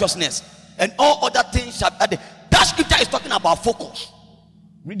its righteousness, and all other things shall be added. That scripture is talking about focus.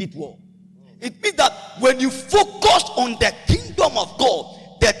 Read it well. It means that when you focus on the kingdom of God,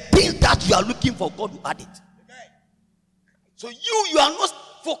 the things that you are looking for, God will add it. So you are not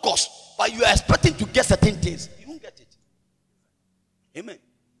focused, but you are expecting to get certain things. You won't get it. Amen.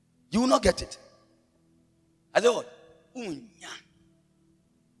 You will not get it. I say what?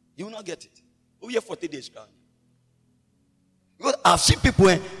 You will not get it. Over here 40 days. Because I've seen people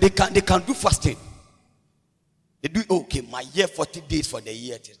when they can do fasting. They do okay. My year 40 days for the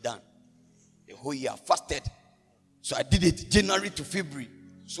year, it is done. The whole year I fasted. So I did it January to February.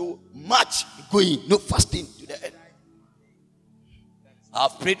 So March going, no fasting to the end.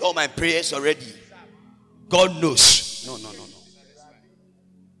 I've prayed all my prayers already. God knows. No.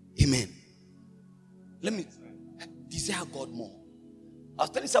 Amen. Let me desire God more. I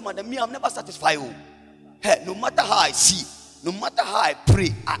was telling someone that me, I'm never satisfied. Hey, no matter how I see, no matter how I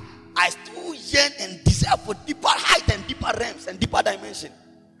pray, I still yearn and desire for deeper height and deeper realms and deeper dimension.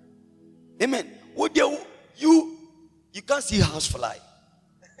 Amen. You can't see house fly,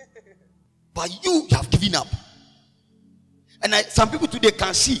 but you have given up. And some people today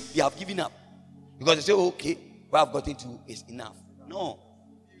can see they have given up because they say, oh, okay, what I've gotten to is enough. No,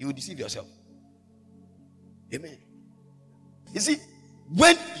 you will deceive yourself. Amen. You see,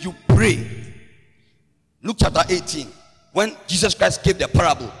 when you pray, Luke chapter 18, when Jesus Christ gave the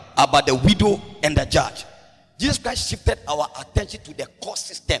parable about the widow and the judge, Jesus Christ shifted our attention to the core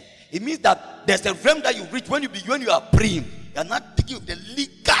system. It means that there's a realm that you reach when you are praying. You are not thinking of the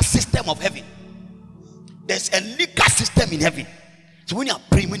legal system of heaven. There's a legal system in heaven. So when you are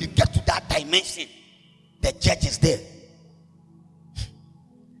praying, when you get to that dimension, the judge is there.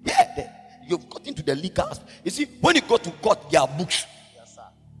 Yeah, you've got into the legal aspect. You see, when you go to court, there are books. Yes, sir.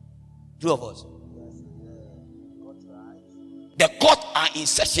 Two of us. The court are in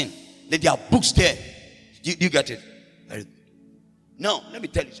session. There are books there. Do you get it? Very good. Now, let me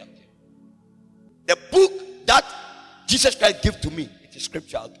tell you something. The book that Jesus Christ gave to me, it is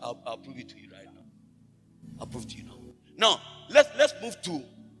scripture. I'll prove it to you right now. I'll prove it to you now. Now, let's move to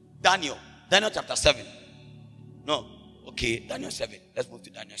Daniel. Daniel chapter 7. No. Okay, Daniel 7. Let's move to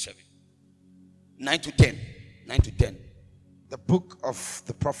Daniel 7. 9 to 10. 9 to 10. The book of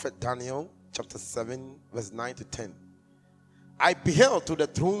the prophet Daniel, chapter 7, verse 9 to 10. I beheld till the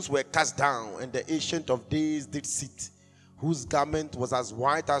thrones were cast down, and the Ancient of Days did sit, whose garment was as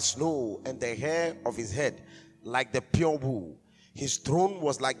white as snow, and the hair of his head like the pure wool. His throne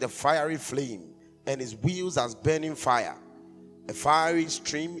was like the fiery flame, and his wheels as burning fire. A fiery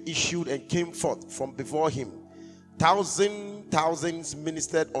stream issued and came forth from before him. Thousands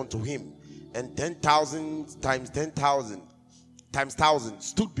ministered unto him, and 10,000 times 10,000 times 1,000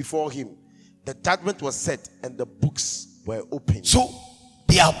 stood before him. The judgment was set, and the books were opened. So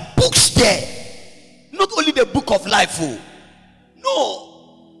there are books there. Not only the book of life.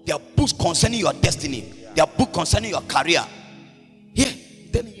 No. There are books concerning your destiny. There are books concerning your career. Here,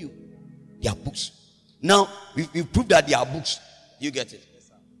 I'm telling you. There are books. Now, we've proved that there are books. You get it? Yes,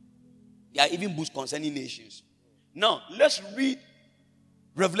 sir. There are even books concerning nations. Now, let's read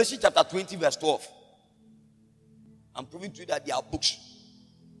Revelation chapter 20 verse 12. I'm proving to you that there are books.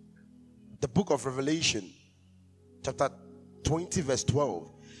 The book of Revelation chapter 20 verse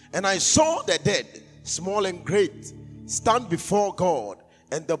 12. And I saw the dead, small and great, stand before God,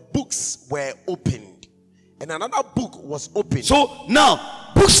 and the books were opened, and another book was opened. So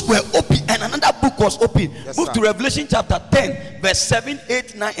now books were opened and another book was opened. Yes, Move sir. to Revelation chapter 10 verse 7,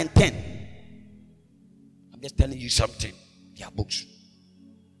 8, 9 and 10. I'm just telling you something. There are books.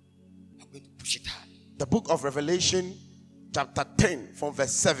 I'm going to push it hard. The book of Revelation chapter 10 from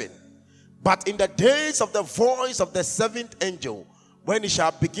verse 7. But in the days of the voice of the seventh angel, when he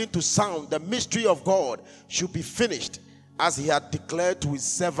shall begin to sound, the mystery of God should be finished, as he had declared to his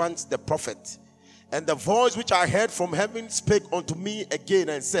servants the prophet. And the voice which I heard from heaven spake unto me again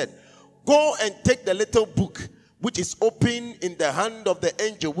and said, Go and take the little book which is open in the hand of the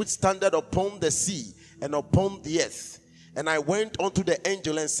angel which standeth upon the sea and upon the earth. And I went unto the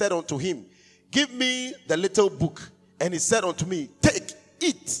angel and said unto him, Give me the little book. And he said unto me,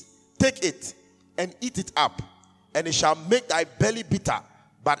 Take it and eat it up, and it shall make thy belly bitter,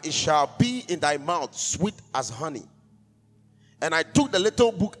 but it shall be in thy mouth sweet as honey. And I took the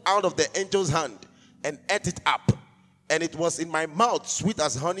little book out of the angel's hand and ate it up, and it was in my mouth sweet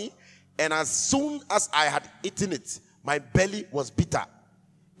as honey. And as soon as I had eaten it, my belly was bitter.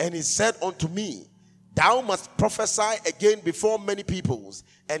 And he said unto me, Thou must prophesy again before many peoples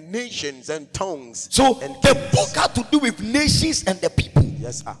and nations and tongues. So and the kings. book had to do with nations and the people.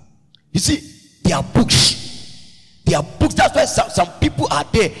 Yes, sir. You see, there are books. There are books. That's why some people are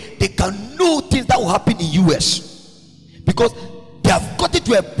there. They can know things that will happen in US. Because they have got it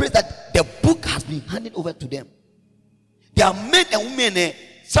to a place that the book has been handed over to them. There are men and women,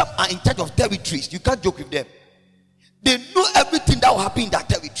 some are in charge of territories. You can't joke with them. They know everything that will happen in that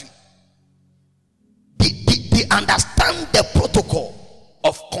territory. They understand the protocol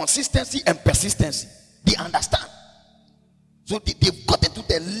of consistency and persistency. They understand. So they've got into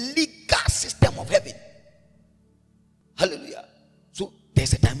the legal system of heaven. Hallelujah.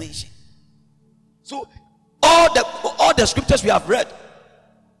 dimension. So all the scriptures we have read,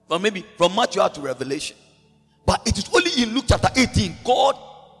 from Matthew to Revelation, but it is only in Luke chapter 18 God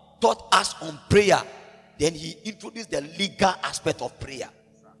taught us on prayer. Then he introduced the legal aspect of prayer.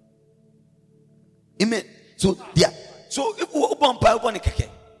 Amen. So if we open prayer,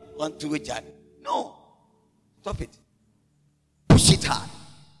 want to reject, no, stop it, push it hard.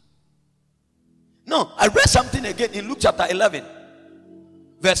 No, I read something again in Luke chapter 11,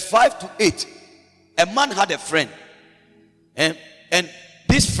 verse 5 to 8. A man had a friend, and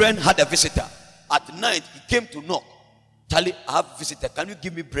this friend had a visitor. At night, he came to knock. Charlie, I have a visitor. Can you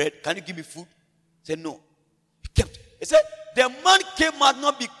give me bread? Can you give me food? He said, no. He said, the man came out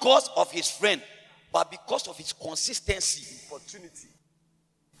not because of his friend, but because of his consistency. Opportunity.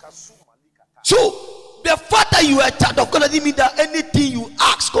 So, the fact that you are a child of God doesn't mean that anything you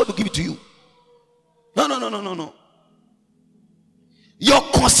ask, God will give it to you. No. Your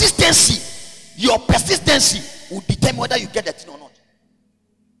consistency, your persistency will determine whether you get the thing or not.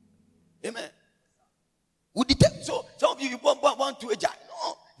 Amen. Will determine. So some of you want to eject.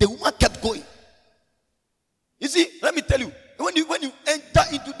 No, the woman kept going. You see, let me tell you, when you enter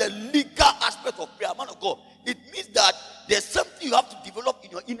into the legal aspect of prayer, man of God, it means that there's something you have to develop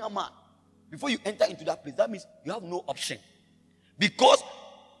in your inner man before you enter into that place. That means you have no option. Because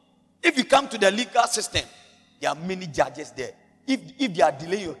if you come to the legal system, there are many judges there. If they are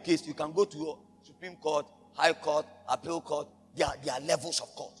delaying your case, you can go to your Supreme Court, High Court, Appeal Court. There are levels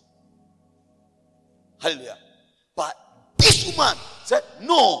of court. Hallelujah. But this woman said,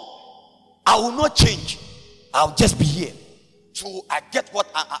 no, I will not change. I'll just be here. So I get what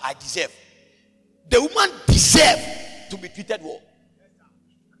I deserve. The woman deserved to be treated well.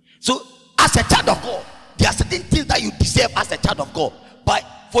 So as a child of God, there are certain things that you deserve as a child of God. But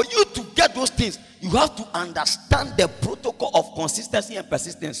for you to get those things, you have to understand the protocol of consistency and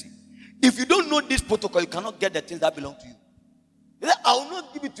persistency. If you don't know this protocol, you cannot get the things that belong to you. I will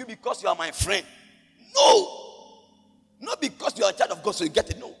not give it to you because you are my friend. No. Not because you are a child of God, so you get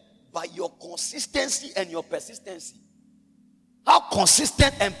it. No. By your consistency and your persistency. How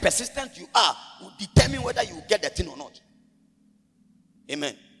consistent and persistent you are will determine whether you will get the thing or not.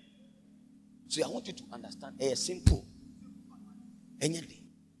 Amen. So I want you to understand a simple. Anything.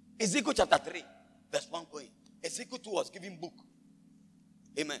 Ezekiel chapter 3, verse 1 going. Ezekiel 2 was giving book.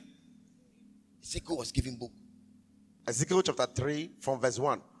 Amen. Ezekiel was giving book. Ezekiel chapter 3 from verse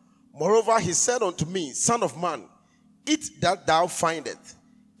 1. Moreover, he said unto me, Son of man, eat that thou findest.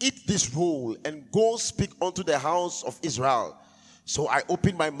 Eat this roll, and go speak unto the house of Israel. So I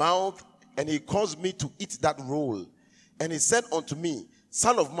opened my mouth, and he caused me to eat that roll. And he said unto me,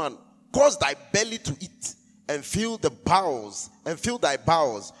 Son of man, cause thy belly to eat, and fill thy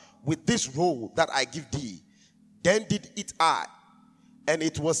bowels with this roll that I give thee. Then did eat I, and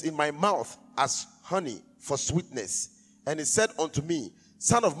it was in my mouth as honey for sweetness. And he said unto me,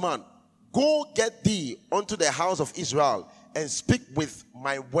 Son of man, go get thee unto the house of Israel, and speak with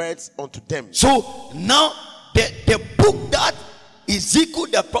my words unto them. So now the book that Ezekiel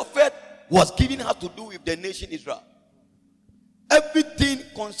the prophet was giving has to do with the nation Israel. Everything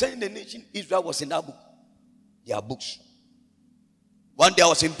concerning the nation Israel was in that book. Their books. One day I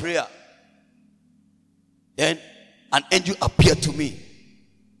was in prayer. Then an angel appeared to me.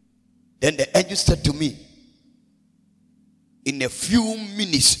 Then the angel said to me, in a few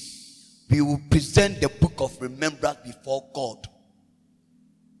minutes, we will present the book of remembrance before God.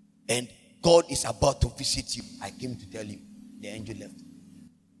 And God is about to visit you. I came to tell you. The angel left.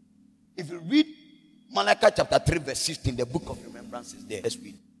 If you read Malachi chapter 3 verse 16, the book of remembrance is there. Let's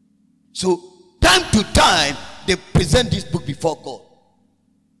read. So, time to time, they present this book before God.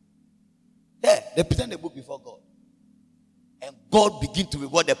 Yeah, they present the book before God. And God begins to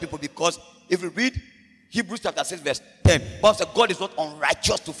reward the people, because if you read Hebrews chapter 6 verse 10, Bible says God is not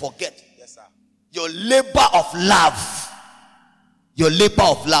unrighteous to forget. Yes, sir. Your labor of love. Your labor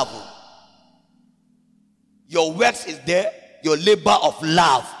of love. Your works is there. Your labor of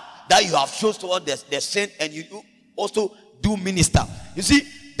love that you have shown toward the saint, and you also do minister. You see,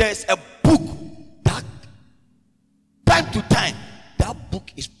 there's a book that time to time that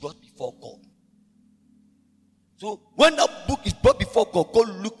book is brought before God. So when that book is brought before God, God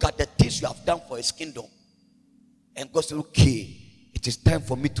look at the things you have done for his kingdom, and God said, okay, it is time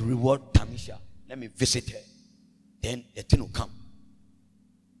for me to reward Tamisha. Let me visit her. Then the thing will come.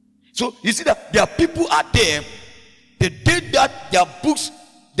 So you see that there are people out there, the day that their books,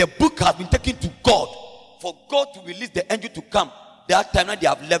 the book has been taken to God, for God to release the angel to come, that time now they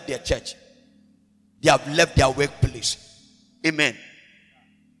have left their church. They have left their workplace. Amen.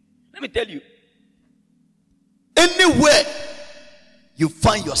 Let me tell you, anywhere you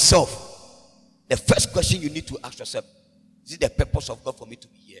find yourself, the first question you need to ask yourself, is it the purpose of God for me to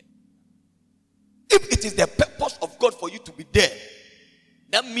be here? If it is the purpose of God for you to be there,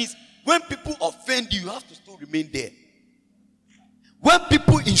 that means when people offend you, you have to still remain there. When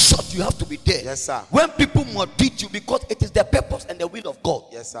people insult you, you have to be there. Yes, sir. When people maltreat you, because it is the purpose and the will of God,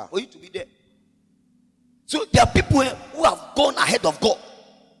 Yes, sir. for you to be there. So there are people who have gone ahead of God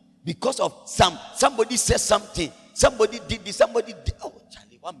because of somebody said something, somebody did this, somebody did. Oh,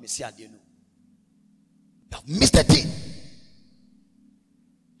 Charlie, what Messiah do you know? You have missed the thing.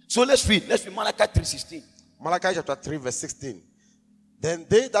 So let's read Malachi 3:16. Malachi chapter 3 verse 16. Then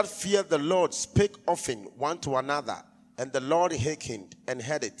they that feared the Lord spake often one to another, and the Lord hearkened and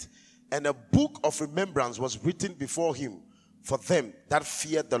heard it. And a book of remembrance was written before him for them that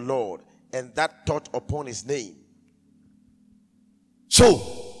feared the Lord and that thought upon his name. So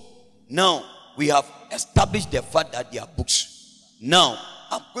now we have established the fact that there are books. Now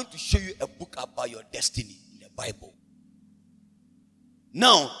I'm going to show you a book about your destiny in the Bible.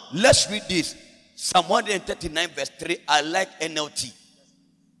 Now let's read this. Psalm 139 verse 3. I like NLT.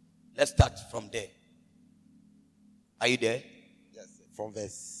 Let's start from there. Are you there? Yes, from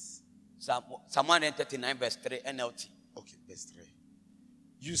verse. Psalm 139 verse 3 NLT. Okay, verse 3.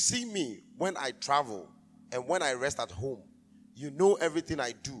 You see me when I travel and when I rest at home. You know everything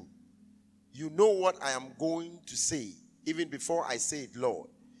I do. You know what I am going to say, even before I say it, Lord.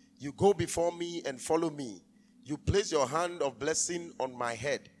 You go before me and follow me. You place your hand of blessing on my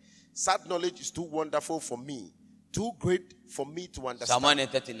head. Sad knowledge is too wonderful for me, too great for me to understand. Psalm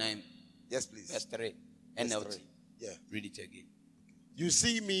 139. Yes, please. Verse 3. Verse NLT. 3. Yeah. Read it again. You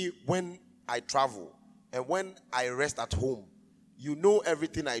see me when I travel and when I rest at home. You know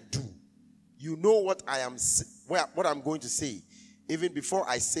everything I do. You know what I'm going to say, even before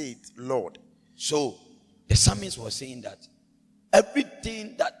I say it, Lord. So the psalmist was saying that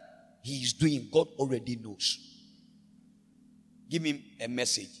everything that he is doing, God already knows. Give him a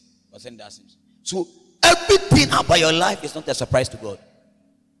message. So everything about your life is not a surprise to God.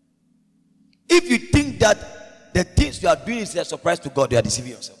 If you think that the things you are doing is a surprise to God, you are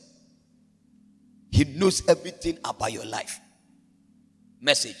deceiving yourself. He knows everything about your life.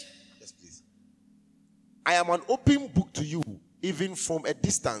 Message. Yes, please. I am an open book to you, even from a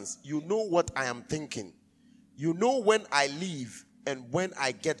distance. You know what I am thinking. You know when I leave and when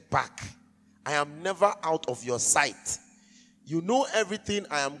I get back. I am never out of your sight. You know everything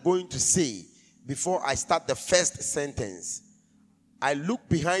I am going to say before I start the first sentence. I look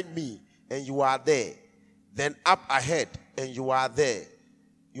behind me and you are there. Then up ahead and you are there.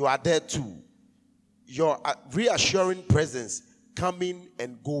 You are there too. Your reassuring presence coming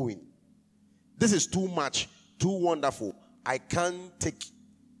and going. This is too much, too wonderful. I can't take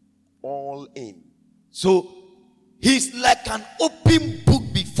all in. So he's like an open book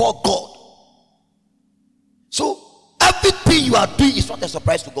before God. So everything you are doing is not a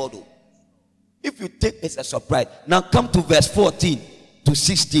surprise to God, though. If you think it's a surprise, now come to verse 14 to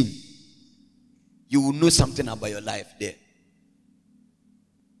 16. You will know something about your life there.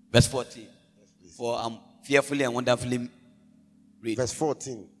 Verse 14. For I'm fearfully and wonderfully made. Verse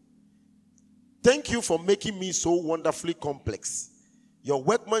 14. Thank you for making me so wonderfully complex. Your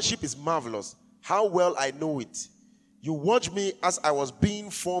workmanship is marvelous. How well I know it. You watched me as I was being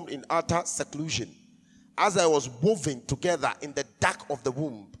formed in utter seclusion, as I was woven together in the dark of the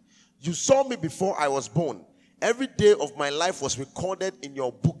womb. You saw me before I was born. Every day of my life was recorded in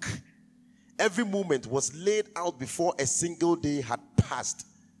your book. Every moment was laid out before a single day had passed.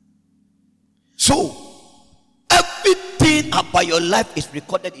 So, everything about your life is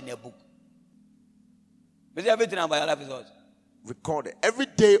recorded in a book. But everything about your life is what? Recorded. Every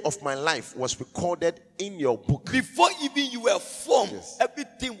day of my life was recorded in your book. Before even you were formed, Yes.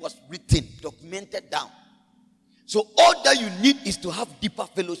 Everything was written, documented down. So all that you need is to have deeper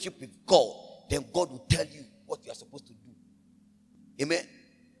fellowship with God. Then God will tell you what you are supposed to do. Amen.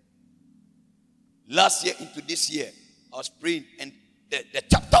 Last year into this year, I was praying and the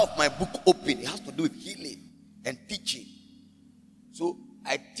chapter of my book opened. It has to do with healing and teaching. So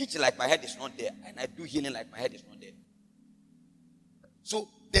I teach like my head is not there, and I do healing like my head is not there. So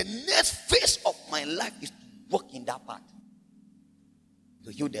the next phase of my life is to walk in that path.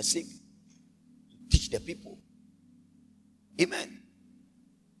 To heal the sick, to teach the people. Amen.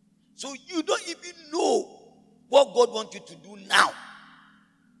 So you don't even know what God wants you to do now.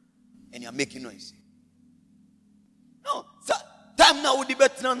 And you're making noise. No, time now would be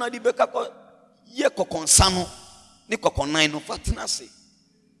better now. The better ye kokonsano, ni kokonaino fatina say.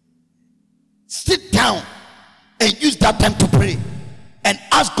 Sit down and use that time to pray and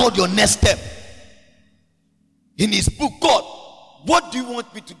ask God your next step. In His book, God, what do you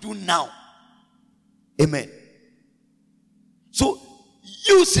want me to do now? Amen. So,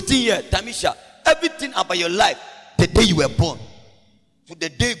 you sitting here, Tamisha, everything about your life, the day you were born, to the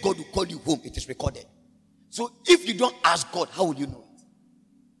day God will call you home, it is recorded. So, if you don't ask God, how will you know it?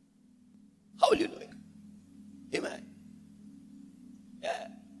 How will you know it? Amen. Yeah,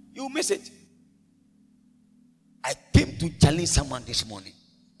 you miss it. I came to challenge someone this morning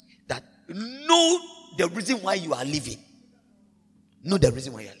that know the reason why you are living. Know the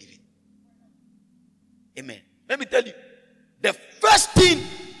reason why you are living. Amen. Let me tell you, the first thing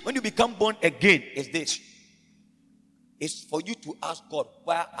when you become born again is this. It's for you to ask God,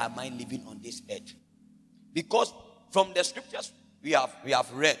 why am I living on this earth? Because from the scriptures we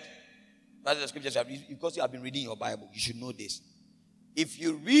have read, that's the scriptures because you have been reading your Bible, you should know this. If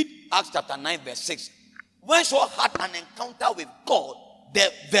you read Acts chapter 9 verse 6, when Saul had an encounter with God,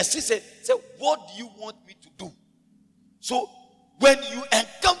 the verse 6 said, what do you want me to do? So when you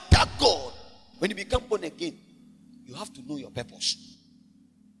encounter God, when you become born again, you have to know your purpose.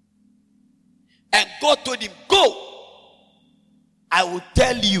 And God told him, go. I will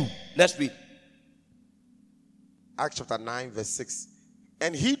tell you. Let's read. Acts chapter 9 verse 6.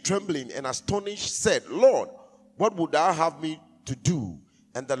 And he, trembling and astonished, said, Lord, what would thou have me to do?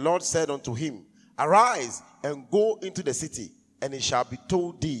 And the Lord said unto him, arise and go into the city, and it shall be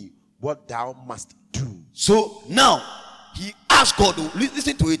told thee what thou must do. So now he asked God,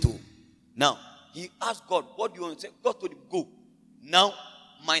 listen to it. Now he asked God, what do you want to say? God told him, go. Now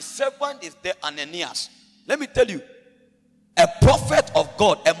my servant is there, Ananias. Let me tell you, a prophet of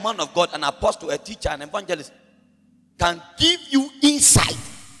God, a man of God, an apostle, a teacher, an evangelist can give you insight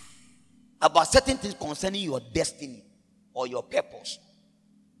about certain things concerning your destiny or your purpose.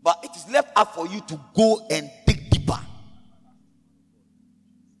 But it is left up for you to go and dig deeper.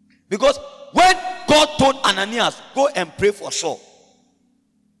 Because when God told Ananias, go and pray for Saul,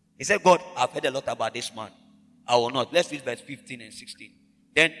 he said, God, I've heard a lot about this man. I will not. Let's read verse 15 and 16.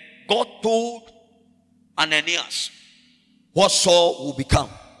 Then God told Ananias what Saul will become.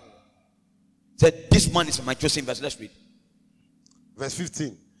 He said, this man is my chosen vessel. Let's read. Verse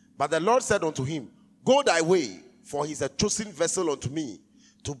 15. But the Lord said unto him, go thy way, for he is a chosen vessel unto me,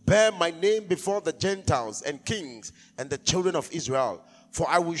 to bear my name before the Gentiles and kings and the children of Israel. For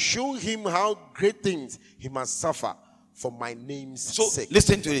I will show him how great things he must suffer for my name's sake.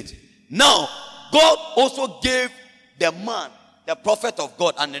 Listen to it. Now, God also gave the man, the prophet of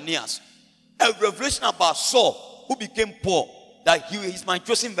God, Ananias, a revelation about Saul, who became Paul, that he is my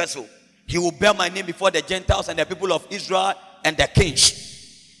chosen vessel. He will bear my name before the Gentiles and the people of Israel and the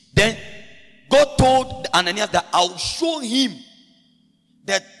kings. Then God told Ananias that I will show him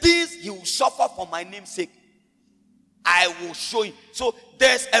the things he will suffer for my name's sake. I will show him. So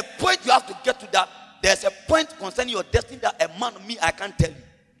there's a point you have to get to that. There's a point concerning your destiny that a man of me, I can't tell you.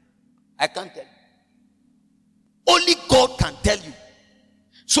 I can't tell you. Only God can tell you.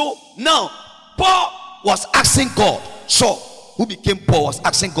 So now, Paul was asking God. Saul, who became Paul, was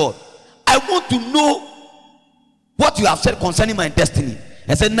asking God, I want to know what you have said concerning my destiny.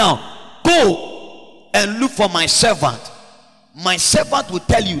 I said, now, go and look for my servant. My servant will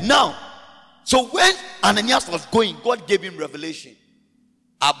tell you. Now, so when Ananias was going, God gave him revelation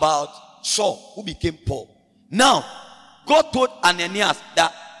about Saul, who became Paul. Now, God told Ananias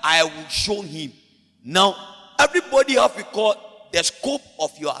that I will show him. Now, everybody have to call the scope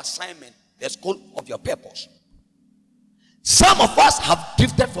of your assignment, the scope of your purpose. Some of us have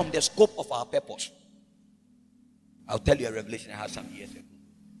drifted from the scope of our purpose. I'll tell you a revelation I had some years ago.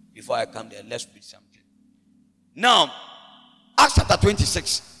 Before I come there, let's read something. Now, Acts chapter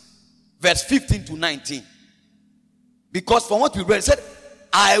 26, verse 15 to 19. Because from what we read, it said,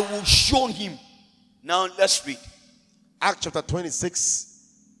 I will show him. Now, let's read. Acts chapter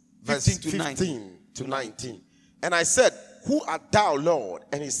 26, verse 15 to 19. And I said, who art thou, Lord?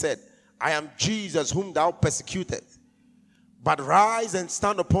 And he said, I am Jesus whom thou persecutest. But rise and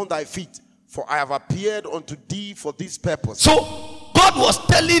stand upon thy feet, for I have appeared unto thee for this purpose. So, God was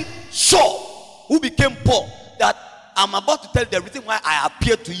telling Saul, who became Paul, that I'm about to tell you the reason why I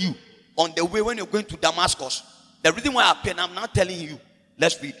appeared to you on the way when you're going to Damascus. The reason why I appeared, I'm not telling you.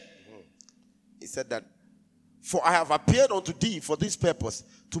 Let's read. He said that, for I have appeared unto thee for this purpose,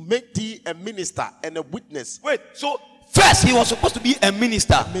 to make thee a minister and a witness. Wait, so first he was supposed to be a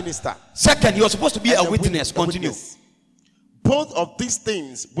minister. Second, he was supposed to be a witness. Continue. Witness. Both of these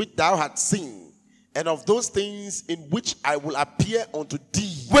things which thou hast seen, and of those things in which I will appear unto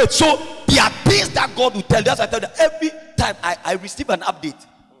thee. Wait, so there are things that God will tell. That's why I tell you, every time I receive an update.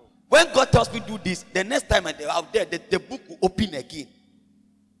 When God tells me to do this, the next time I'm out there, the book will open again.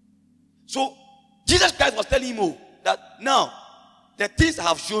 So Jesus Christ was telling him that now the things I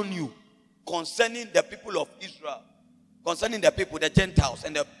have shown you concerning the people of Israel, concerning the people, the Gentiles,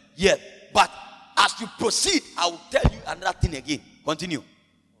 and but as you proceed, I will tell you another thing again. Continue. He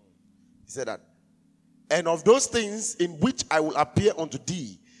said that, and of those things in which I will appear unto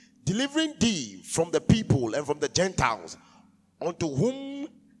thee, delivering thee from the people and from the Gentiles, unto whom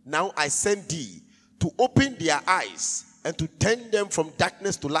now I send thee, to open their eyes and to turn them from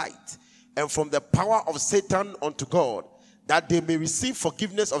darkness to light, and from the power of Satan unto God, that they may receive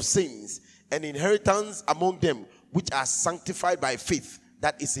forgiveness of sins and inheritance among them which are sanctified by faith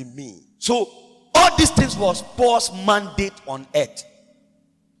that is in me. So all these things was Paul's mandate on earth.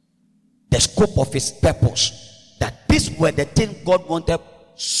 The scope of his purpose. That these were the things God wanted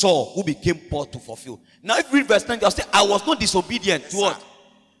Saul, who became Paul, to fulfill. Now if we read verse 19, I'll say, I was not disobedient to what?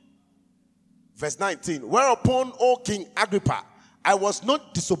 Verse 19. Whereupon, O King Agrippa, I was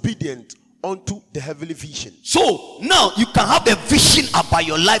not disobedient unto the heavenly vision. So now you can have a vision about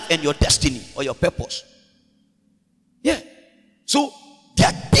your life and your destiny or your purpose. Yeah. So there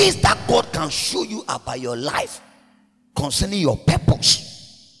are things that God can show you about your life concerning your purpose.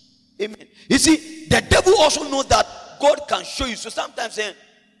 Amen. You see, the devil also knows that God can show you. So sometimes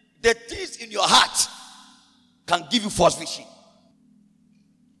the things in your heart can give you false vision.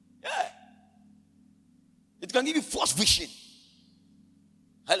 Yeah. It can give you false vision.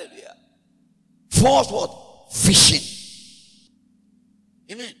 Hallelujah. False what? Vision.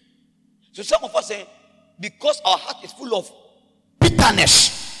 Amen. So some of us say, because our heart is full of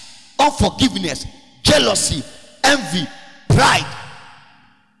bitterness, unforgiveness, jealousy, envy, pride,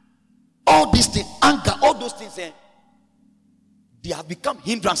 all these things, anger, all those things, they have become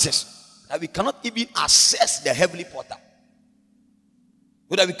hindrances that we cannot even access the heavenly portal,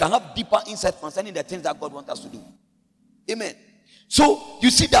 so that we can have deeper insight concerning the things that God wants us to do. Amen. So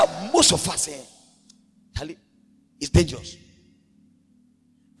you see that most of us, it's dangerous.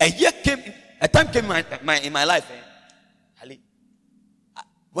 A time came in my life,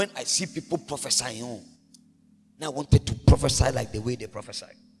 when I see people prophesying, now I wanted to prophesy like the way they prophesy.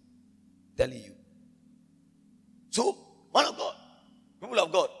 Telling you. So, man of God, people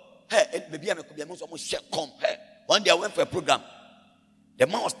of God, hey, maybe I'm almost come. Hey, one day I went for a program. The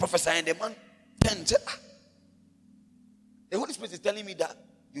man was prophesying. The man turned and said, the Holy Spirit is telling me that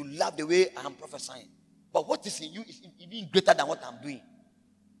you love the way I am prophesying, but what is in you is even greater than what I'm doing.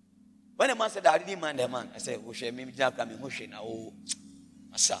 When the man said that, I didn't mind the man. I said, maybe now,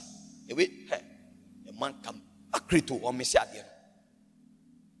 Massa, the way the man come, Akrito or Messiah.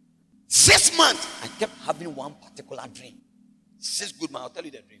 6 months, I kept having one particular dream. 6 good months, I'll tell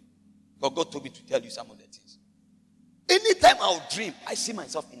you the dream. But God told me to tell you some of the things. Anytime I'll dream, I see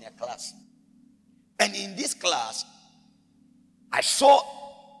myself in a class. And in this class, I saw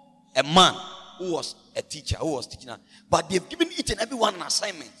a man who was a teacher, who was teaching us. But they've given each and every one an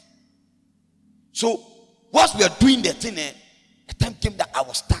assignment. So, whilst we are doing the thing, a time came that I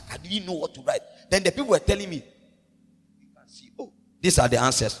was stuck. I didn't know what to write. Then the people were telling me, you can see, these are the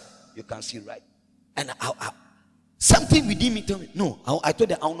answers. You can see right. And something within me told me, no, I told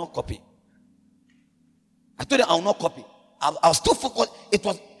them I will not copy. I was still focused. It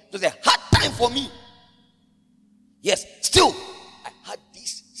was a hard time for me. Yes, still, I had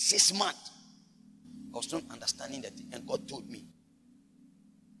this 6 months. I was not understanding that thing. And God told me,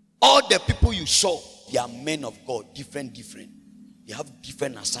 all the people you saw, they are men of God, different. They have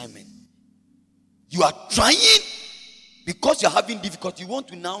different assignments. You are trying. Because you're having difficulty, you want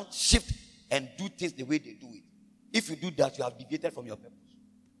to now shift and do things the way they do it. If you do that, you have deviated from your purpose.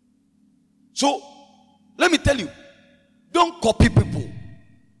 So, let me tell you, don't copy people.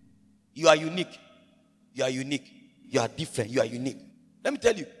 You are unique. You are different. You are unique. Let me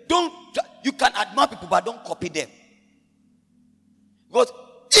tell you, you can admire people, but don't copy them. Because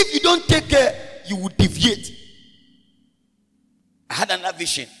if you don't take care, you will deviate. I had another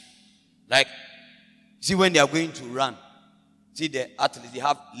vision. Like, see when they are going to run. See the athletes, they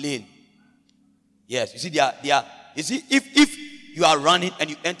have lane. Yes, you see they are. You see, if you are running and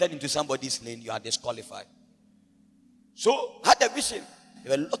you enter into somebody's lane, you are disqualified. So, I had a vision.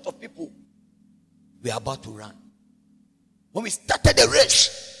 There were a lot of people. We are about to run. When we started the race,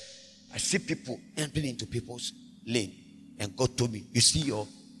 I see people entering into people's lane. And God told me, you see,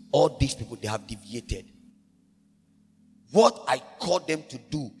 all these people, they have deviated. What I called them to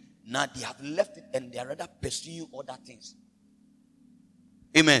do, now they have left it and they are rather pursuing other things.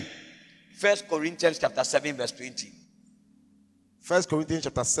 Amen. 1 Corinthians chapter 7 verse 20. 1 Corinthians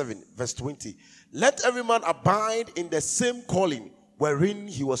chapter 7 verse 20. Let every man abide in the same calling wherein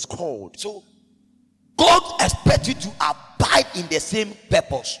he was called. So, God expects you to abide in the same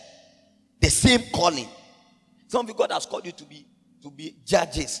purpose, the same calling. Some of you, God has called you to be to be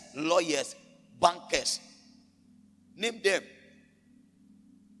judges, lawyers, bankers. Name them.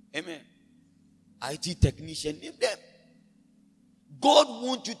 Amen. IT technician, name them. God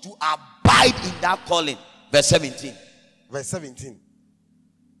wants you to abide in that calling. Verse 17. Verse 17.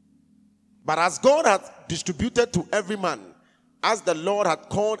 But as God hath distributed to every man, as the Lord hath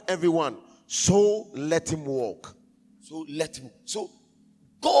called everyone, so let him walk. So let him. So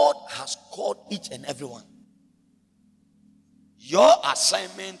God has called each and every one. Your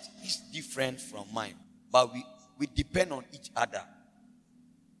assignment is different from mine, but we depend on each other.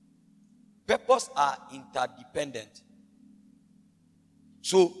 Purpose are interdependent.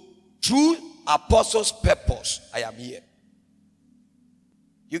 So through apostles' purpose, I am here.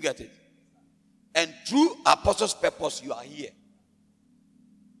 You get it? And through apostles' purpose, you are here.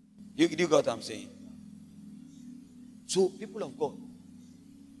 You get what I'm saying? So, people of God,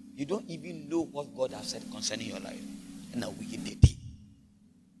 you don't even know what God has said concerning your life. And now we get it.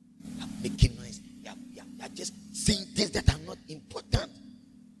 You are making noise. You are just saying things that are not important.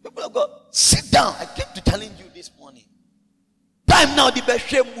 People of God, sit down. I came to telling you this morning. Time now, the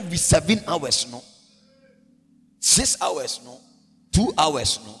best movie 7 hours, no. 6 hours, no. 2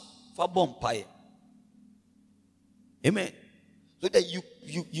 hours, no. For bonfire. Amen. So that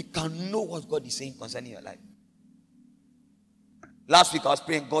you can know what God is saying concerning your life. Last week I was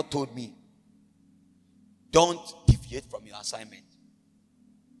praying, God told me, don't deviate from your assignment.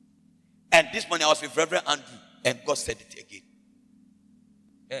 And this morning I was with Reverend Andrew, and God said it again.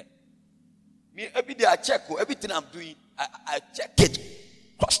 Yeah. Me, every day I check everything I'm doing, I check it,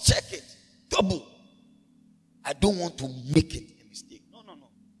 cross-check it, double. I don't want to make it a mistake. No.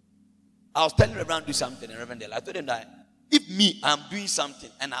 I was telling Reverend Andrew something, and Reverend Dale, I told him that if me, I'm doing something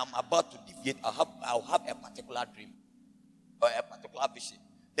and I'm about to deviate, I'll have a particular dream or a particular vision.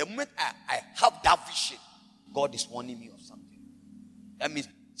 The moment I have that vision, God is warning me of something. That means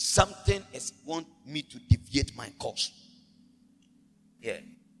something is want me to deviate my course. Yeah.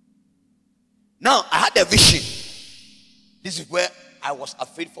 Now I had a vision. This is where I was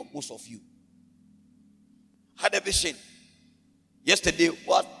afraid for most of you. I had a vision. Yesterday,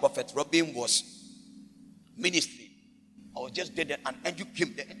 what Prophet Robin was ministering, I was just there, and angel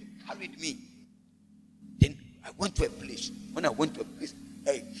came there and carried me. Then I went to a place. When I went to a place,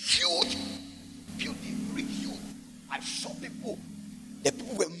 a huge building, very huge. I saw people. The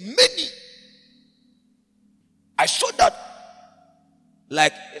people were many. I saw that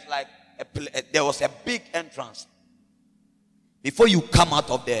there was a big entrance. Before you come out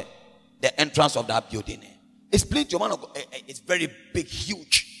of the entrance of that building, explain to your man of God, it's very big,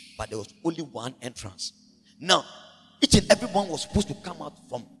 huge, but there was only one entrance. Now, each and everyone was supposed to come out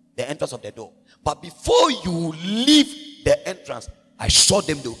from the entrance of the door. But before you leave the entrance, I saw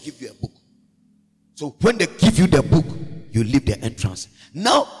them, they will give you a book. So when they give you the book, you leave the entrance.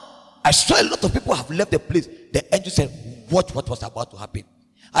 Now, I saw a lot of people have left the place. The angel said, watch what was about to happen.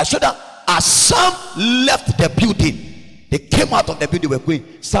 I saw that as some left the building, they came out of the building, were going,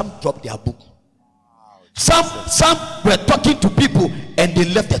 some dropped their book. Some were talking to people and they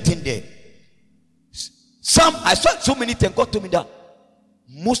left the thing there. Some, I saw so many things. God told me that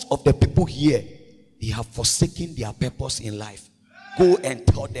most of the people here, they have forsaken their purpose in life. Go and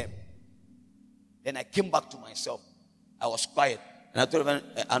tell them. Then I came back to myself. I was quiet. And I told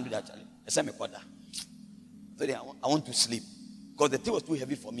Andrew that, I said, I want to sleep. Because the thing was too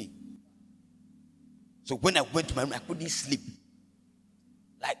heavy for me. So when I went to my room, I couldn't sleep.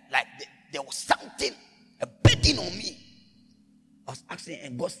 There was something, a burden on me. I was asking,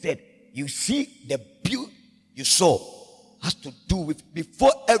 and God said, you see, the view you saw has to do with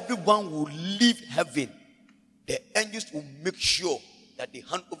before everyone will leave heaven, the angels will make sure that they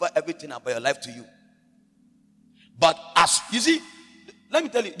hand over everything about your life to you. But as you see, let me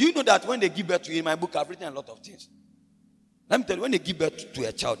tell you, do you know that when they give birth to you, in my book, I've written a lot of things. Let me tell you, when they give birth to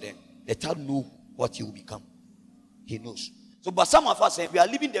a child, then the child knows what he will become. He knows. So, but some of us say we are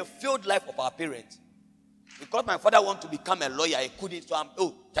living the failed life of our parents. Because my father wanted to become a lawyer, he couldn't. So I'm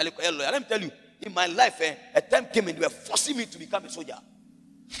a lawyer. Let me tell you, in my life, a time came and they were forcing me to become a soldier.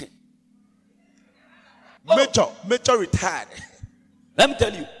 Major retired. Let me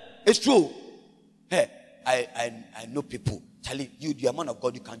tell you, it's true. Hey, I know people. Charlie, you are a man of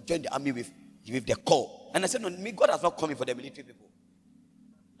God, you can join the army with the call. And I said, no, me, God has not come in for the military people.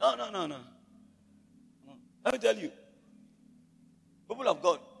 No. Let me tell you, people of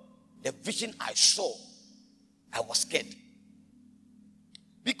God, the vision I saw, I was scared.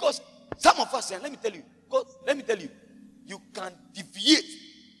 Because some of us, let me tell you, you can deviate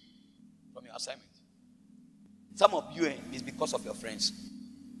from your assignment. Some of you, is because of your friends.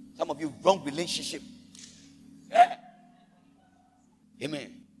 Some of you, wrong relationship. Yeah.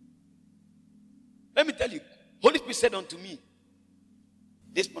 Amen. Let me tell you, Holy Spirit said unto me,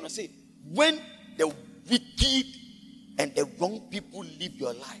 this morning, say, when the wicked and the wrong people live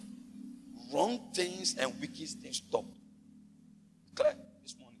your life, wrong things and wicked things stop. Clear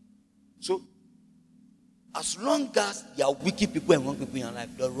this morning. So, as long as there are wicked people and wrong people in your life,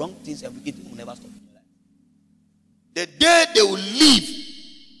 the wrong things and wicked things will never stop in your life. The day they will leave,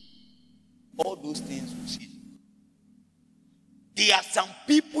 all those things will cease. There are some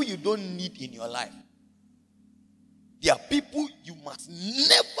people you don't need in your life. There are people you must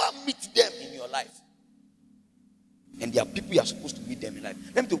never meet them in your life. And there are people you are supposed to meet them in life.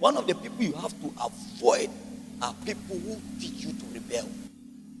 Let me tell you, one of the people you have to avoid are people who teach you to rebel.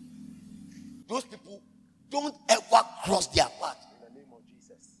 Those people, don't ever cross their path. In the name of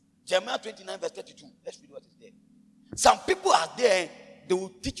Jesus. Jeremiah 29 verse 32. Let's read what is there. Some people are there, they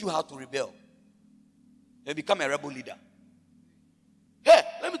will teach you how to rebel. They become a rebel leader. Hey,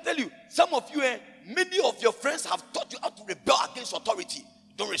 let me tell you, some of you, many of your friends have taught you how to rebel against authority.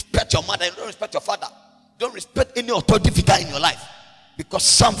 You don't respect your mother, you don't respect your father. You don't respect any authority figure in your life. Because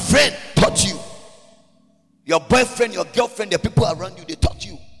some friend taught you. Your boyfriend, your girlfriend, the people around you, they taught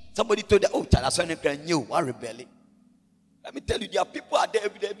you. Somebody told you, oh, that's when you knew one rebelling. Let me tell you, there are people out there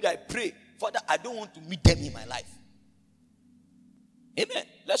every day I pray, Father, I don't want to meet them in my life. Amen.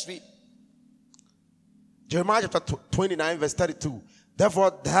 Let's read. Jeremiah chapter 29 verse 32.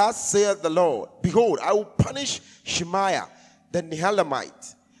 Therefore, thus saith the Lord, behold, I will punish Shemaiah the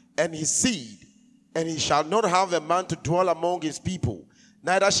Nehelamite and his seed, and he shall not have a man to dwell among his people,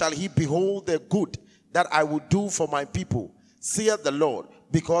 neither shall he behold the good that I will do for my people, saith the Lord,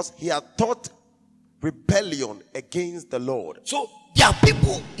 because he hath taught rebellion against the Lord. So there are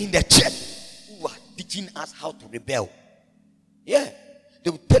people in the church who are teaching us how to rebel. Yeah, they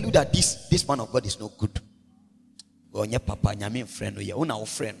will tell you that this man of God is no good. Papa,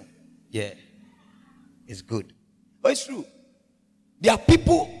 friend, yeah, it's good. But it's true. There are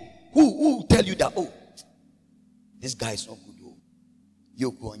people who tell you that, oh, this guy is not good.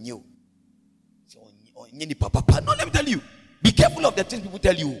 You go on you. No, let me tell you. Be careful of the things people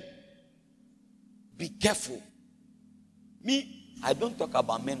tell you. Be careful. Me, I don't talk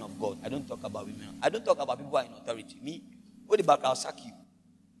about men of God. I don't talk about women. I don't talk about people who are in authority. Me, what about I'll sack you?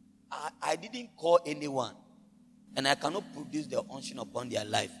 I didn't call anyone. And I cannot produce the unction upon their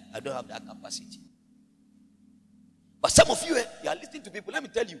life. I don't have that capacity. But some of you, you are listening to people. Let me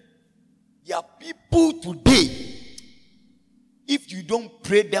tell you. There are people today, if you don't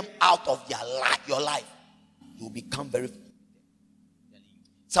pray them out of your life, you will become very.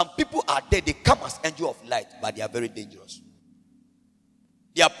 Some people are there, they come as angel of light, but they are very dangerous.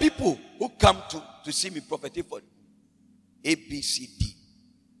 There are people who come to see me prophetic for A, B, C, D.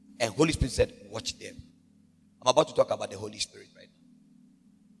 And Holy Spirit said, watch them. I'm about to talk about the Holy Spirit right now.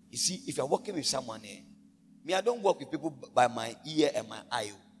 You see, if you're working with someone, me, I don't work with people by my ear and my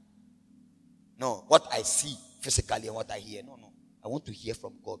eye. No, what I see physically and what I hear. No. I want to hear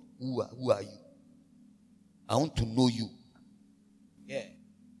from God. Who are you? I want to know you. Yeah.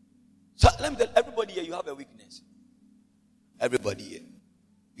 So let me tell everybody here, you have a weakness. Everybody here,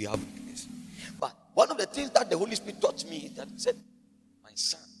 you have a weakness. But one of the things that the Holy Spirit taught me is that he said, my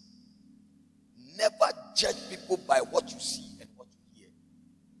son, never judge people by what you see and what you hear.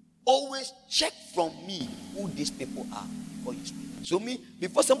 Always check from me who these people are before you speak. So me,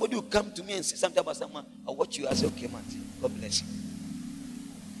 before somebody will come to me and say something about someone, I'll watch you. I say, okay, man, God bless you.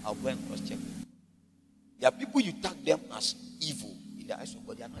 I'll go and cross-check them. There are people you tag them as evil. In the eyes of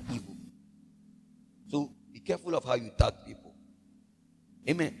God, they are not evil. So be careful of how you tag people.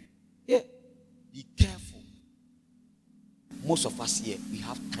 Amen. Yeah. Be careful. Most of us here, we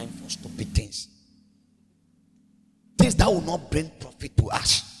have time for stupid things. Things that will not bring profit to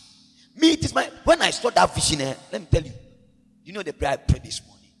us. Me, it is my, when I saw that vision, let me tell you, you know the prayer I prayed this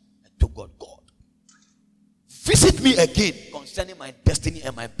morning? I told God, visit me again concerning my destiny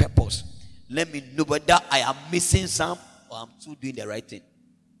and my purpose. Let me know whether I am missing some or I'm still doing the right thing.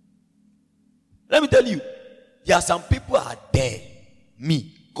 Let me tell you, there are some people out there.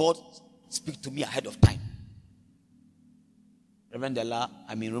 Me, God speaks to me ahead of time. Reverend Dela,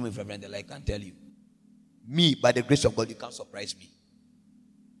 I'm in room with Reverend Dela, I can tell you. Me, by the grace of God, you can't surprise me.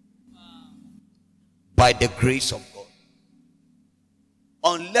 By the grace of God.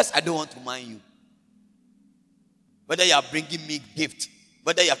 Unless I don't want to mind you. Whether you are bringing me gift,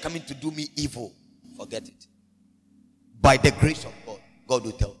 whether you are coming to do me evil, forget it. By the grace of God, God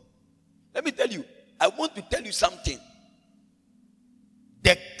will tell. Let me tell you, I want to tell you something.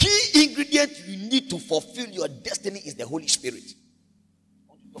 The key ingredient you need to fulfill your destiny is the Holy Spirit. I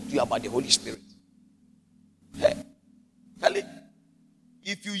want to talk to you about the Holy Spirit. Hey, tell it.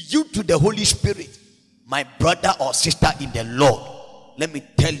 you yield to the Holy Spirit, my brother or sister in the Lord, let me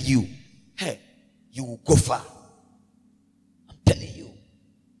tell you, hey, you will go far. I'm telling you.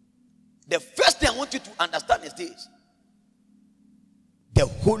 The first thing I want you to understand is this: the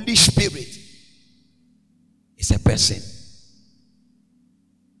Holy Spirit is a person.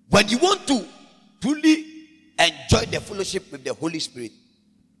 When you want to truly enjoy the fellowship with the Holy Spirit,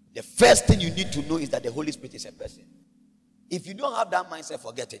 the first thing you need to know is that the Holy Spirit is a person. If you don't have that mindset,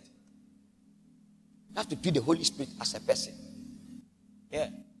 forget it. You have to treat the Holy Spirit as a person. Yeah,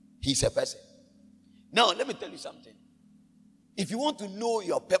 he's a person. Now, let me tell you something. If you want to know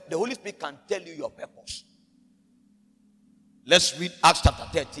your purpose, the Holy Spirit can tell you your purpose. Let's read Acts chapter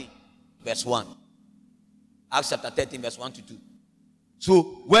 13, verse 1. Acts chapter 13, verse 1 to 2. So,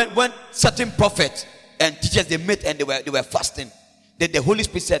 when certain prophets and teachers, they met and they were fasting, then the Holy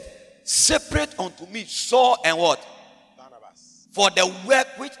Spirit said, separate unto me Saul and what? Barnabas. For the work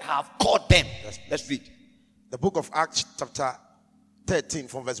which I have called them. Let's read. The book of Acts chapter 13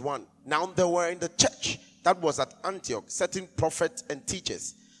 from verse 1. Now there were in the church that was at Antioch certain prophets and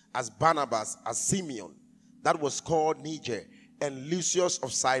teachers, as Barnabas, as Simeon, that was called Niger, and Lucius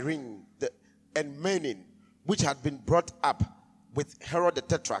of Cyrene, and Manaen, which had been brought up with Herod the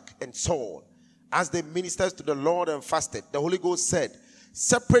Tetrarch, and Saul. As they ministered to the Lord and fasted, the Holy Ghost said,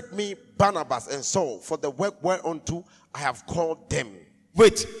 separate me Barnabas and Saul for the work whereunto I have called them.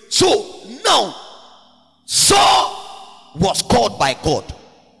 Wait, so now Saul was called by God.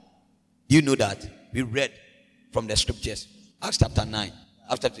 You know that. We read from the scriptures. Acts chapter 9.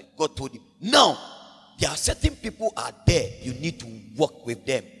 After God told him. Now, there are certain people are there. You need to work with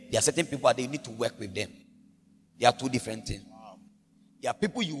them. There are certain people are there. You need to work with them. They are two different things. There are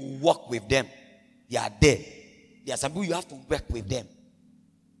people you work with them. They are there. There are some people you have to work with them.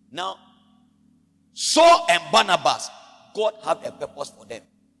 Now, Saul and Barnabas, God have a purpose for them.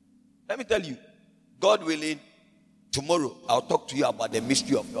 Let me tell you, God willing, tomorrow I'll talk to you about the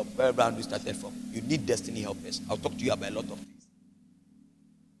mystery of your background we started from. You need destiny helpers. I'll talk to you about a lot of things.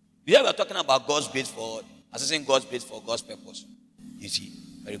 Here we're talking about God's grace for assessing God's grace for God's purpose. You see,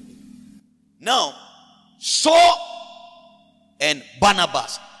 very good. Now, Saul and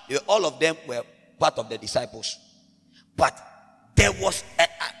Barnabas, all of them were part of the disciples. But there was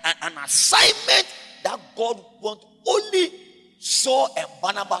an assignment that God wants only Saul and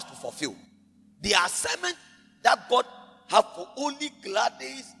Barnabas to fulfill. The assignment that God have for only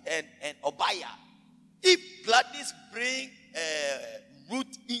Gladys and Obaya. If Gladys bring root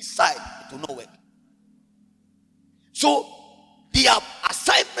inside, it will not work. So, the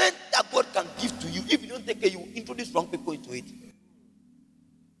assignment that God can give to you, if you don't take care, you introduce wrong people into it.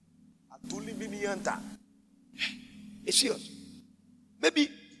 It's serious. Maybe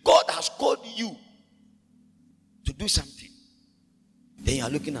God has called you to do something. Then you are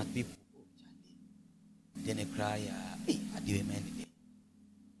looking at people. Then they cry, hey, I do a man again.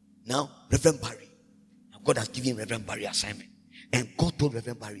 Now, Reverend Barry. Now God has given Reverend Barry assignment. And God told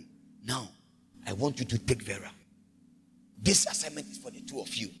Reverend Barry, now, I want you to take Vera. This assignment is for the two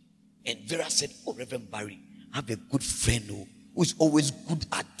of you. And Vera said, oh, Reverend Barry, I have a good friend who is always good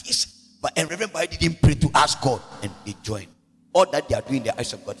at this. But and Reverend Barry didn't pray to ask God, and they joined. All that they are doing in the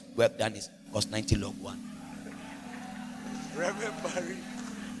eyes of God, work done is cost 90 log 1. Reverend Barry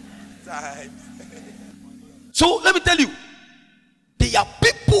times. So let me tell you, there are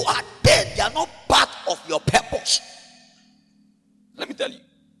people out there, they are not part of your purpose. Let me tell you,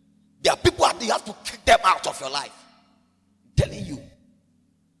 there are people out there, you have to kick them out of your life. I'm telling you,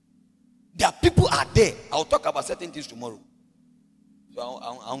 there are people out there. I'll talk about certain things tomorrow. So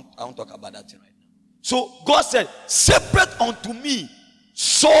I won't talk about that thing right now. So God said, separate unto me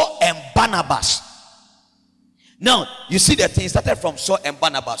Saul and Barnabas. Now, you see the thing started from Saul and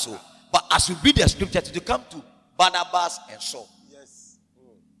Barnabas. But as you read the scripture, you come to Barnabas and Saul. Yes.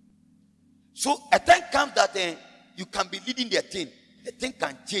 So a time comes that you can be leading the thing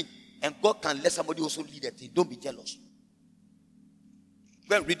can change, and God can let somebody also lead the thing. Don't be jealous.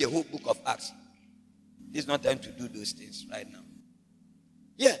 Go and read the whole book of Acts. It's not time to do those things right now.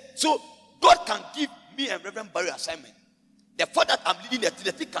 Yeah, so God can give me and Reverend Barry assignment. The fact that I'm leading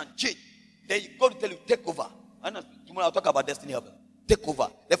the thing can change. Then God will tell you, take over. Tomorrow I'll talk about destiny helper. Take over.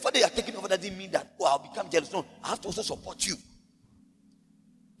 The fact that you are taking over doesn't mean that, I'll become jealous. No, I have to also support you.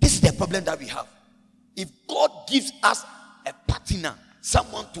 This is the problem that we have. If God gives us a partner,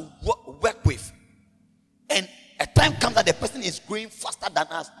 someone to work with, and a time comes that the person is growing faster than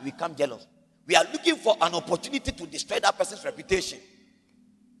us, we become jealous. We are looking for an opportunity to destroy that person's reputation.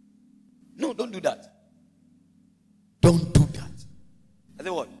 No, don't do that. Don't do that. I say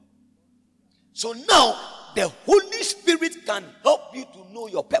what? So now, the Holy Spirit can help you to know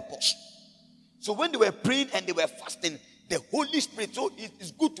your purpose. So when they were praying and they were fasting, the Holy Spirit, so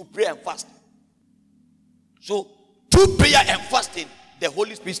it's good to pray and fast. So through prayer and fasting, the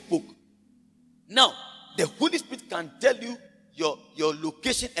Holy Spirit spoke. Now, the Holy Spirit can tell you your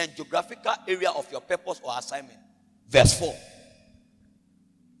location and geographical area of your purpose or assignment. Verse 4.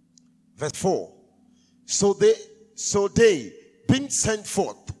 Verse 4. So they, being sent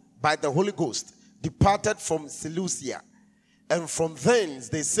forth by the Holy Ghost, departed from Seleucia, and from thence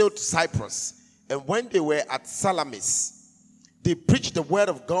they sailed to Cyprus. And when they were at Salamis, they preached the word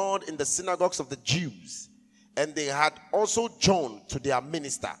of God in the synagogues of the Jews, and they had also John to their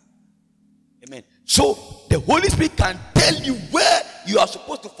minister. Amen. So the Holy Spirit can tell you where you are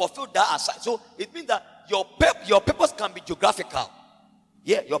supposed to fulfill that assignment. So it means that your purpose can be geographical.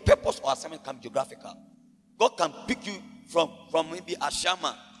 Yeah, your purpose or assignment can be geographical. God can pick you from maybe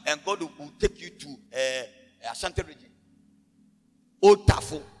Ashama, and God will take you to Ashanti region, Old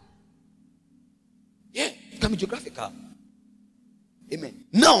Tafo. Yeah, it can be geographical. Amen.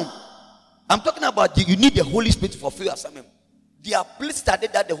 Now, I'm talking about you need the Holy Spirit to fulfill your assignment. There are places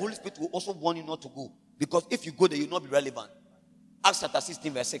that the Holy Spirit will also warn you not to go. Because if you go there, you'll not be relevant. Acts chapter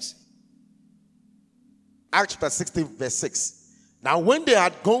 16, verse 6. Acts chapter 16, verse 6. Now when they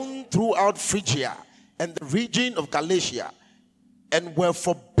had gone throughout Phrygia and the region of Galatia, and were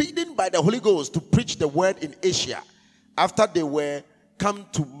forbidden by the Holy Ghost to preach the word in Asia, after they were come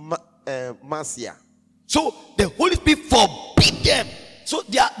to Mysia. So the Holy Spirit forbid them. So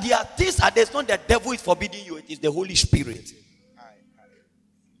there are things that there's not the devil is forbidding you, it is the Holy Spirit.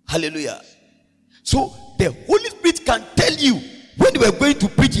 Hallelujah. So the Holy Spirit can tell you when they were going to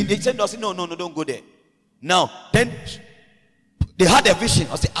preach in the said, no, don't go there. Now, then they had a vision.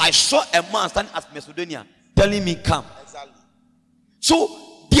 I saw a man standing at Macedonia telling me, come. Exactly.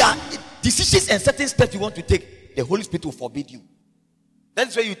 So there are decisions and certain steps you want to take, the Holy Spirit will forbid you.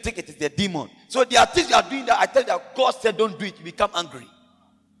 That's where you think it is the demon. So there are things you are doing that I tell you that God said don't do it, you become angry.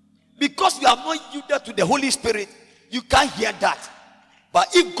 Because you have not yielded to the Holy Spirit, you can't hear that. But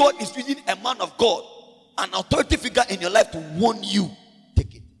if God is using a man of God, an authority figure in your life to warn you,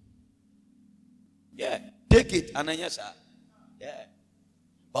 take it. Yeah, take it. And yes, sir. Yeah.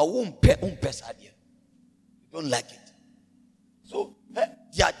 But you don't like it. So there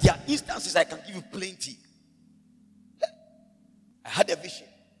are instances I can give you plenty. I had a vision.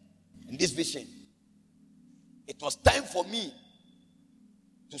 In this vision, it was time for me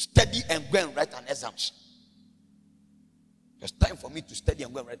to study and go and write an exams. It was time for me to study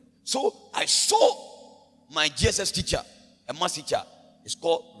and go and write. So I saw my GSS teacher, a math teacher. It's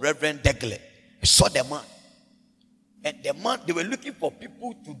called Reverend Degle. I saw the man. And the man, they were looking for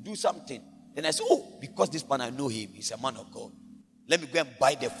people to do something. Then I said, because this man, I know him. He's a man of God. Let me go and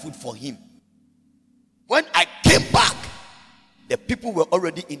buy the food for him. When I came back, the people were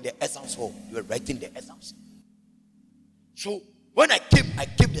already in the exams hall. They were writing the exams. So when I came, I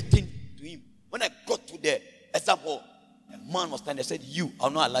gave the thing to him. When I got to the exam hall, a man was standing there and said, I'll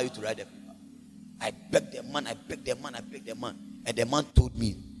not allow you to write the paper. I begged the man. And the man told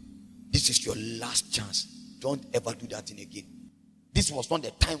me, this is your last chance. Don't ever do that thing again. This was not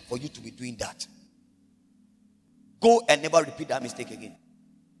the time for you to be doing that. Go and never repeat that mistake again.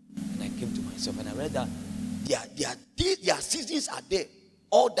 And I came to myself and I read that their seasons are there.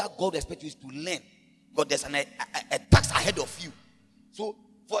 All that God expects you is to learn. But there's a task ahead of you. So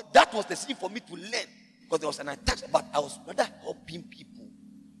that was the season for me to learn. Because there was an attack, but I was rather helping people.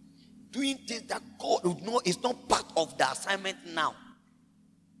 Doing things that God would know is not part of the assignment now.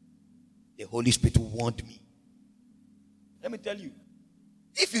 The Holy Spirit warned me. Let me tell you,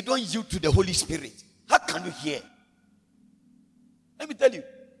 if you don't yield to the Holy Spirit, how can you hear? Let me tell you,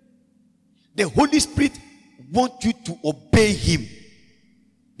 the Holy Spirit wants you to obey Him.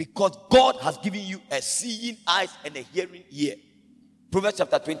 Because God has given you a seeing eyes and a hearing ear. Proverbs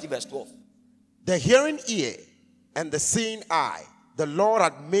chapter 20 verse 12. The hearing ear and the seeing eye, the Lord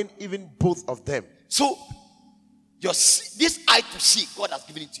had made even both of them. So, this eye to see, God has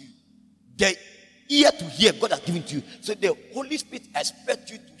given it to you. The ear to hear, God has given it to you. So the Holy Spirit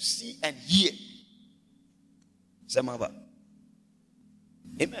expects you to see and hear.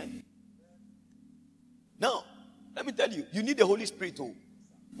 Amen. Now, let me tell you, you need the Holy Spirit too.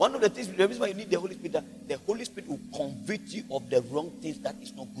 One of the things, the reason why you need the Holy Spirit, that the Holy Spirit will convict you of the wrong things that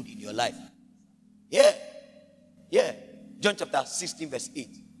is not good in your life. Yeah. John chapter 16 verse 8.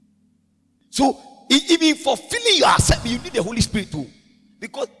 So, even fulfilling your assignment, you need the Holy Spirit too.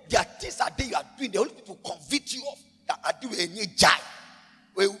 Because there are things that you are doing, the Holy Spirit will convict you of that are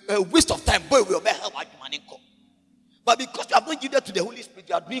doing a waste of time. Boy, will help you. But because you have not yielded to the Holy Spirit,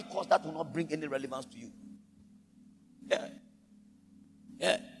 you are doing course that will not bring any relevance to you.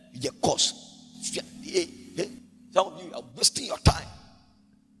 Yeah. You get cost. Some of you are wasting your time.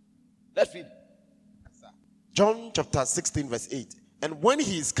 Let's read. John chapter 16, verse 8. And when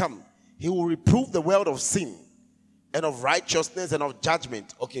he is come, he will reprove the world of sin and of righteousness and of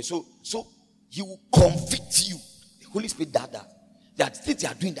judgment. Okay, so he will convict you. The Holy Spirit does that. That things you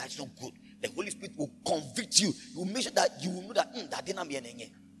are doing that is not good. The Holy Spirit will convict you. He will make sure that you will know that that didn't be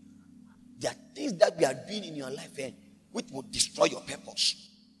anything. There are things that we are doing in your life which will destroy your purpose.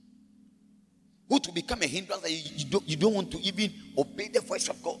 Which will become a hindrance that you don't want to even obey the voice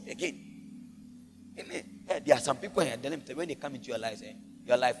of God again. Amen. There are some people here, when they come into your life,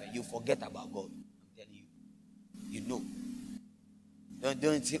 you forget about God. I'm telling you. You know.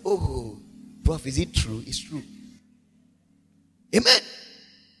 Don't say, oh, Prof, is it true? It's true. Amen.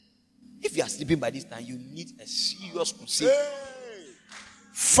 If you are sleeping by this time, you need a serious crusade. Hey.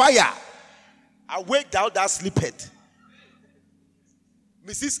 Fire. Awake thou that sleepeth.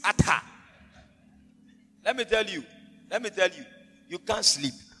 Mrs. Atta. Let me tell you, you can't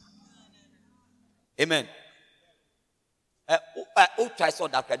sleep. Amen. Who tries all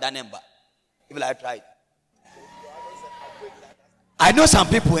that number? If I tried. I know some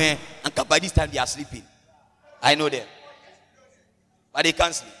people and by this time they are sleeping. I know them. But they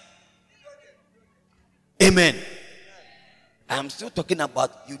can't sleep. Amen. I'm still talking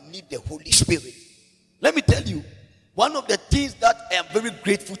about you need the Holy Spirit. Let me tell you, one of the things that I am very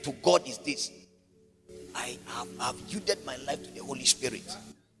grateful to God is this. I have yielded my life to the Holy Spirit.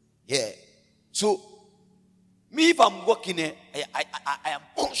 Yeah. So, me, if I'm working, I am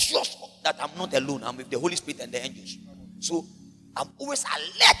conscious that I'm not alone. I'm with the Holy Spirit and the angels. So, I'm always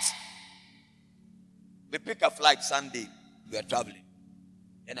alert. We pick a flight Sunday. We are traveling.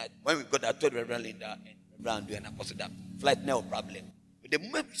 And when we got there, I told Reverend Linda and Reverend Andrew and Apostle that flight no problem. But the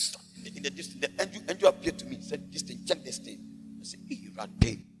moment we start in the distance, the angel appeared to me and said, this thing, check this thing. I said, hey, you ran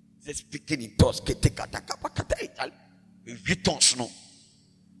pain. He's speaking in tongues. We read tongues, no.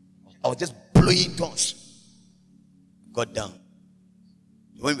 I was just blowing tongues. Got down.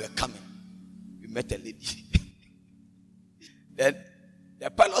 When we were coming, we met a lady. Then the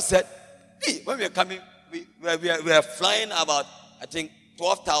pilot said, hey, when we were coming, we were flying about, I think,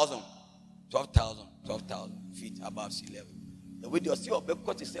 12,000 feet above sea level. The way they see your back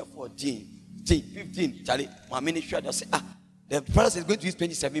cut itself 14, 15. Charlie, my ministry just say, the pilot is going to use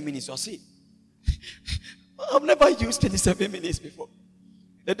 27 minutes. I see. I've never used 27 minutes before.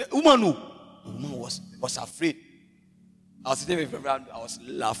 The woman was afraid. I was sitting around, I was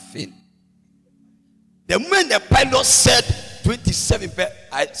laughing. The moment the pilot said 27,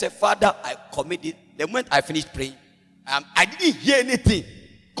 I said, Father, I commit it. The moment I finished praying, I didn't hear anything.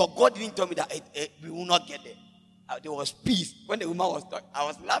 Because God didn't tell me that we will not get there. There was peace. When the woman was talking, I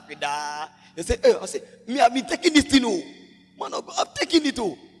was laughing. They said, I said, me, I've been taking this thing. Oh. Man of God, I'm taking it.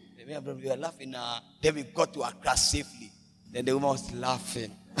 Oh. We were laughing. Then we got to Accra safely. Then the woman was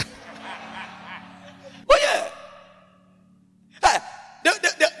laughing. Oh, yeah.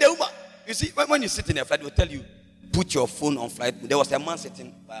 The woman, you see, when you sit in a flight, they will tell you, put your phone on flight. There was a man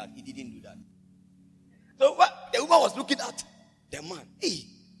sitting, but he didn't do that. So the woman was looking at the man. Hey,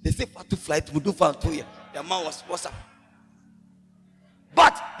 they say far to flight, we do far to here. The man was, what's up?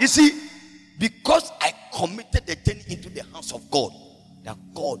 But, you see, because I committed the journey into the hands of God, that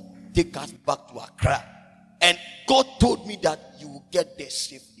God take us back to Accra. And God told me that you will get there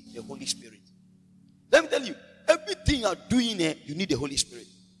safely, the Holy Spirit. Let me tell you, everything you are doing here, you need the Holy Spirit.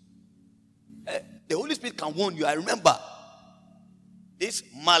 The Holy Spirit can warn you. I remember this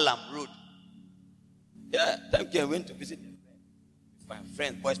Malam Road. Yeah, thank you. I went to visit my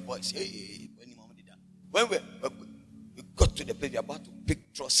friend, boys. Hey, when we got to the place, we were about to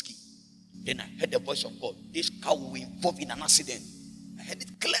pick Trotsky. Then I heard the voice of God. This car will be involved in an accident. I heard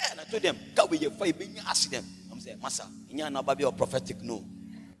it clear, and I told them, car will be involved in an accident. I'm saying, Master, you're not be a prophetic. No.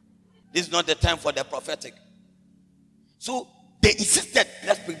 This is not the time for the prophetic. So they insisted,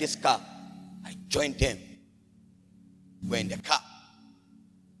 let's pick this car. I joined them. We're in the car.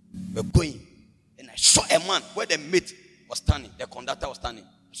 We're going. And I saw a man where the mate was standing. The conductor was standing. I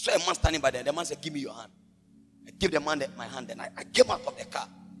saw a man standing by there. The man said, give me your hand. I gave the man my hand. And I came out of the car.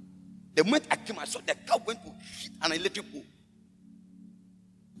 The moment I came, I saw the car went to hit an electric pole.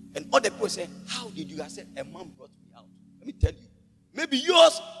 And all the people said, how did you? I said, a man brought me out. Let me tell you. Maybe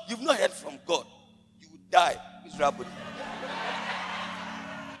yours, you've not heard from God. You will die miserably.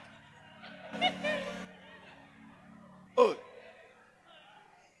 Oh.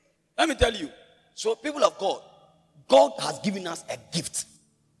 Let me tell you. So, people of God, God has given us a gift.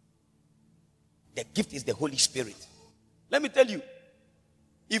 The gift is the Holy Spirit. Let me tell you.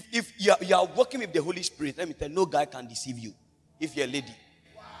 If you are working with the Holy Spirit, let me tell you, no guy can deceive you. If you're a lady.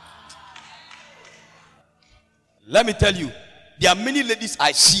 Let me tell you, there are many ladies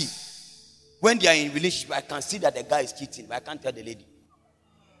I see. When they are in relationship, I can see that the guy is cheating, but I can't tell the lady.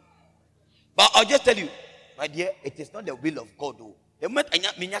 But I'll just tell you, my dear, it is not the will of God, though.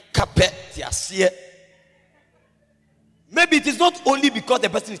 Maybe it is not only because the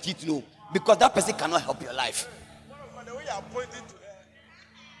person is cheating, no, because that person cannot help your life.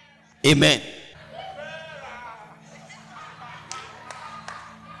 Amen.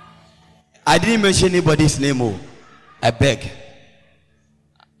 I didn't mention anybody's name. Oh, I beg.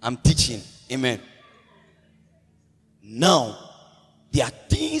 I'm teaching. Amen. Now, there are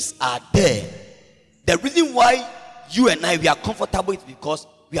things are there. The reason why you and I we are comfortable is because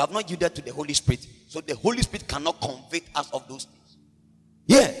we have not yielded to the Holy Spirit. So the Holy Spirit cannot convict us of those things.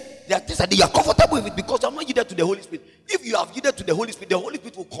 Yeah, there are things that you are comfortable with it because you have not yielded to the Holy Spirit. If you have yielded to the Holy Spirit, the Holy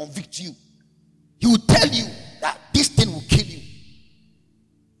Spirit will convict you. He will tell you that this thing will kill you.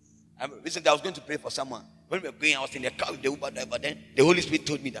 Recently, I was going to pray for someone. When we were going, I was in the car with the Uber driver. Then the Holy Spirit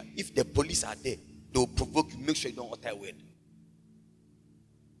told me that if the police are there, they will provoke you. Make sure you don't utter a word.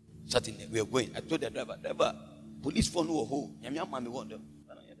 Sitting there, we were going. I told the driver, police phone will hold.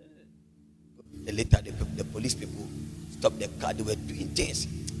 Later, the police people stopped the car. They were doing things.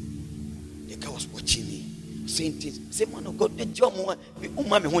 The car was watching me, saying things. I said, man of God, the job, me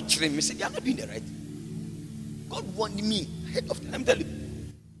said, they are not doing the right. God wanted me ahead of time. Let me tell you,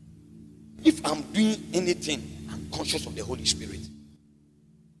 if I'm doing anything, I'm conscious of the Holy Spirit.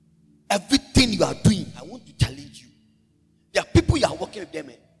 Everything you are doing, I want to challenge you. There are people you are working with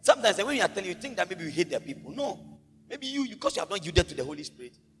them. Sometimes when you are telling you think that maybe you hate their people. No. Maybe you, because you have not yielded to the Holy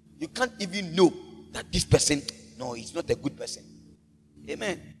Spirit, you can't even know that this person, no, he's not a good person.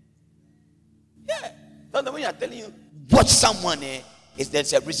 Amen. Yeah. Sometimes when you are telling you, watch someone,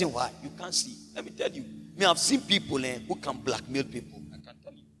 there's a reason why. You can't see. Let me tell you. I've seen people who can blackmail people. I can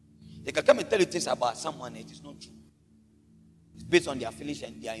tell you. They can come and tell you things about someone, it is not true. It's based on their feelings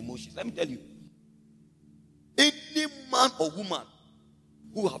and their emotions. Let me tell you. Any man or woman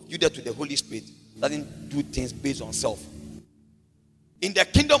who have yielded to the Holy Spirit doesn't do things based on self. In the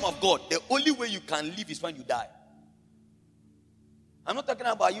kingdom of God, the only way you can live is when you die. I'm not talking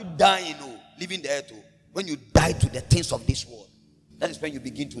about you dying, living the earth. When you die to the things of this world, that is when you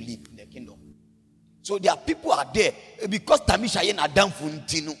begin to live in the kingdom. So there are people out there because Tamisha yen Adam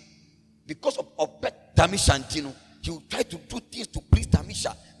Funtino, because of Tamisha Antino, he will try to do things to please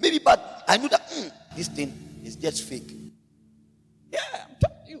Tamisha. Maybe, but I know that this thing is just fake. Yeah, I'm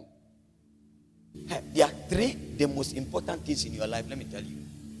telling you. There are the most important things in your life. Let me tell you.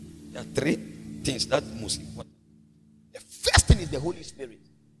 There are 3 things that's the most important. The first thing is the Holy Spirit.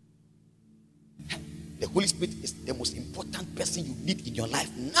 The Holy Spirit is the most important person you need in your life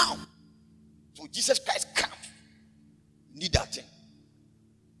now. So Jesus Christ comes. You need that thing.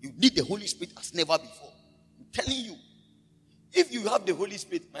 You need the Holy Spirit as never before. I'm telling you. If you have the Holy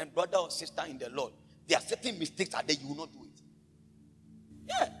Spirit, my brother or sister in the Lord, there are certain mistakes out there you will not do it.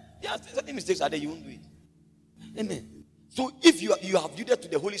 Yeah, there are certain mistakes out there you won't do it. Amen. So if you have yielded to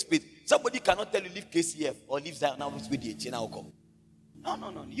the Holy Spirit, somebody cannot tell you leave KCF or leave Zion with the chain alcohol.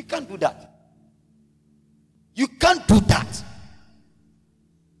 No. You can't do that. You can't do that.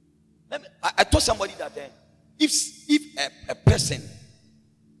 I told somebody that if a person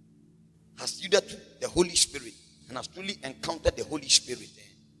has yielded to the Holy Spirit and has truly encountered the Holy Spirit,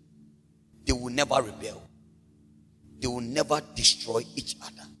 they will never rebel. They will never destroy each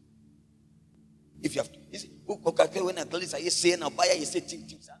other. If you have to, when a girl is saying, "Now buy," you say, "Ting,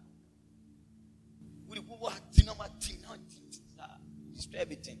 sir." Destroy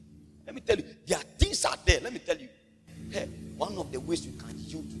everything. Let me tell you, there are things out there. Let me tell you, one of the ways you can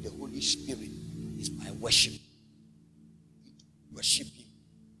yield to the Holy Spirit is by worship. Worship Him,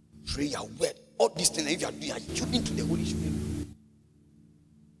 prayer, word, all these things. If you are doing, are yielding to the Holy Spirit.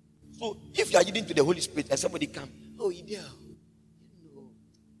 So if you are yielding to the Holy Spirit and somebody come, Idea,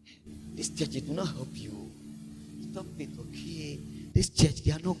 this church, it will not help you. Stop it, okay? This church,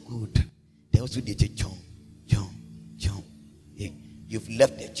 they are not good. They also did a jump. Yeah. You've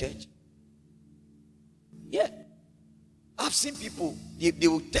left the church. Yeah. I've seen people, they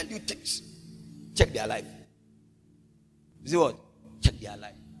will tell you things. Check their life. You see what? Check their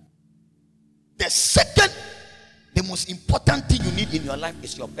life. The second, the most important thing you need in your life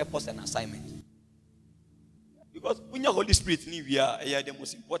is your purpose and assignment. Because when your Holy Spirit we are the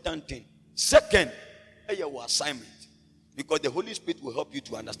most important thing. Second, your assignment. Because the Holy Spirit will help you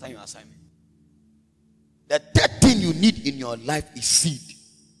to understand your assignment. The third thing you need in your life is seed.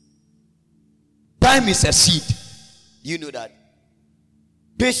 Time is a seed. You know that?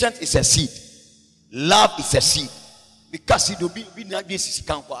 Patience is a seed. Love is a seed. Because it will be this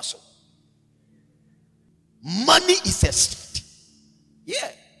can also. Money is a seed.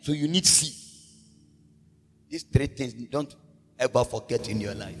 Yeah. So you need seed. These three things don't ever forget in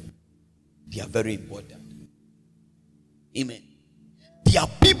your life. They are very important. Amen. There are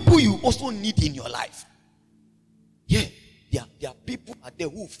people you also need in your life. Yeah. There are people out there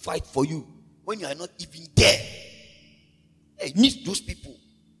who fight for you when you are not even there. You need those people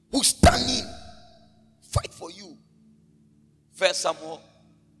who stand in, fight for you. 1 Samuel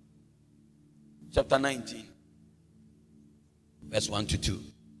chapter 19, verse 1 to 2.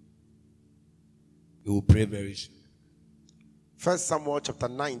 We will pray very soon. 1 Samuel chapter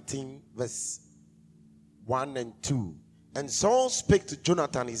 19, verse 1 and 2. And Saul spake to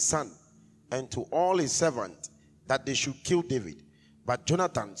Jonathan his son and to all his servants that they should kill David. But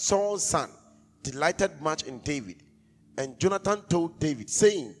Jonathan, Saul's son, delighted much in David. And Jonathan told David,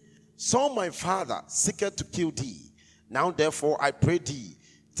 saying, Saul my father seeketh to kill thee. Now therefore I pray thee,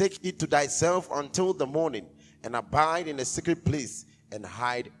 take it to thyself until the morning, and abide in a secret place, and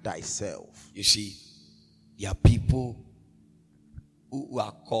hide thyself. You see, there are people who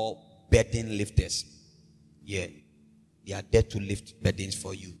are called burden lifters. Yeah. They are there to lift burdens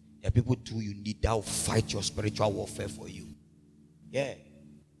for you. There are people too you need that will fight your spiritual warfare for you. Yeah.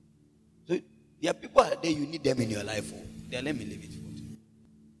 So there are people out there you need them in your life. Let me leave it for you.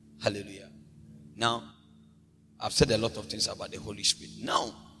 Hallelujah. Now, I've said a lot of things about the Holy Spirit.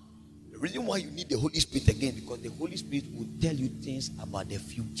 Now, the reason why you need the Holy Spirit again, because the Holy Spirit will tell you things about the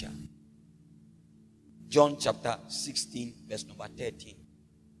future. John chapter 16, verse number 13.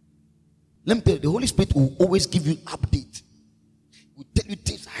 Let me tell you, the Holy Spirit will always give you update. He will tell you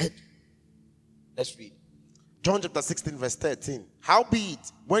things ahead. Let's read. John chapter 16, verse 13.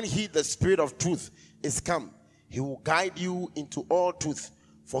 Howbeit, when he, the Spirit of truth, is come, he will guide you into all truth.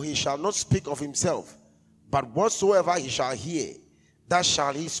 For he shall not speak of himself, but whatsoever he shall hear, that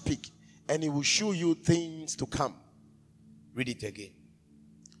shall he speak, and he will show you things to come. Read it again.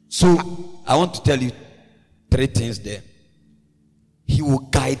 So, I want to tell you three things there. He will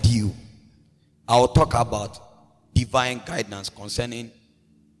guide you. I will talk about divine guidance concerning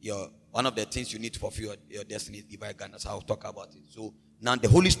one of the things you need to fulfill your destiny is divine guidance. I will talk about it. So now the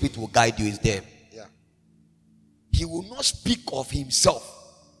Holy Spirit will guide you is there. Yeah. He will not speak of himself.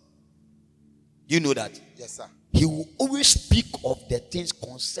 You know that? Yes, sir. He will always speak of the things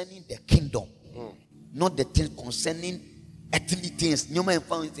concerning the kingdom, not the things concerning earthly things.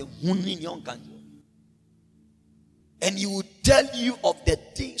 And he will tell you of the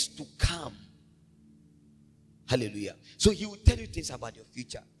things to come. Hallelujah. So he will tell you things about your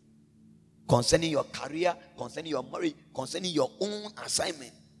future, concerning your career, concerning your marriage, concerning your own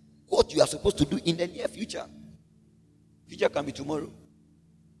assignment, what you are supposed to do in the near future. Future can be tomorrow.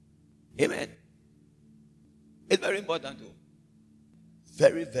 Amen. It's very important too.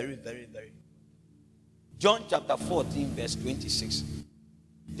 Very, very, very, very. John chapter 14, verse 26.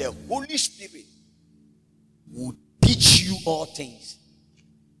 The Holy Spirit will teach you all things.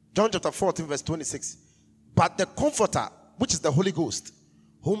 John chapter 14, verse 26. But the Comforter, which is the Holy Ghost,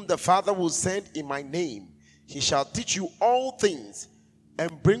 whom the Father will send in my name, he shall teach you all things,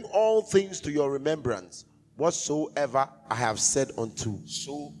 and bring all things to your remembrance, whatsoever I have said unto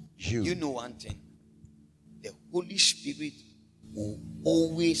So, you. You know one thing. The Holy Spirit will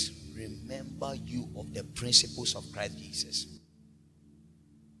always remember you of the principles of Christ Jesus.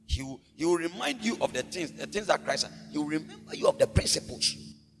 He will remind you of the things that Christ has. He will remember you of the principles.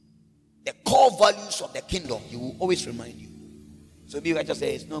 The core values of the kingdom, he will always remind you. So be just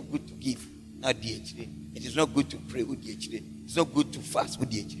say it's not good to give, not DHD. It is not good to pray with DHD. It's not good to fast with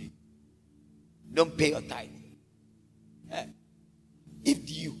DHD. Don't pay your tithe.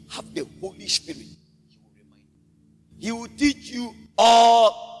 If you have the Holy Spirit, he will remind you. He will teach you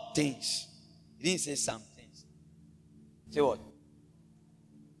all things. He didn't say some things. Say what?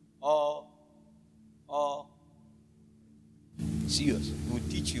 All. Serious. He will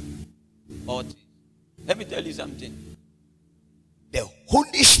teach you all things. Let me tell you something. The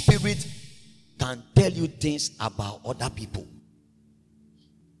Holy Spirit can tell you things about other people.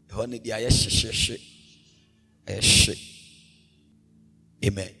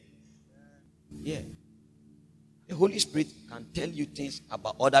 Amen. Yeah. The Holy Spirit can tell you things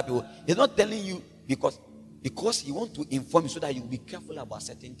about other people. He's not telling you because he wants to inform you so that you be careful about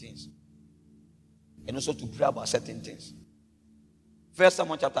certain things. And also to pray about certain things. 1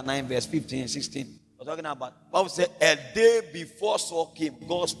 Samuel chapter 9, verse 15 and 16. We're talking about, Bible said, a day before Saul came,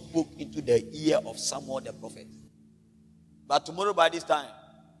 God spoke into the ear of Samuel the prophet. But tomorrow by this time,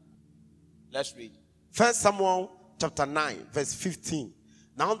 let's read. 1 Samuel chapter 9, verse 15.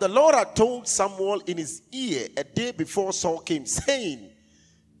 Now the Lord had told Samuel in his ear a day before Saul came, saying,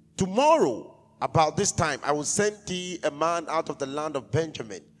 tomorrow about this time I will send thee a man out of the land of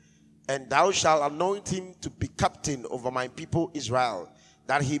Benjamin, and thou shalt anoint him to be captain over my people Israel,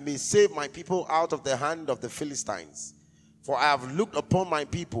 that he may save my people out of the hand of the Philistines. For I have looked upon my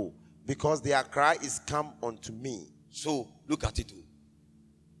people, because their cry is come unto me. So look at it.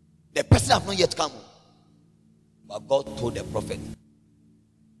 The person have not yet come, but God told the prophet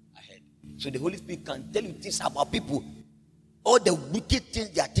ahead. So the Holy Spirit can tell you things about people. All the wicked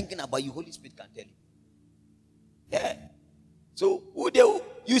things they are thinking about you, Holy Spirit can tell you. Yeah. So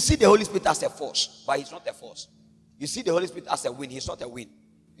you see the Holy Spirit as a force, but he's not a force. You see the Holy Spirit as a wind, he's not a wind.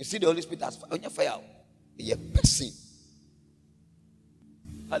 You see the Holy Spirit as fire. He's a person.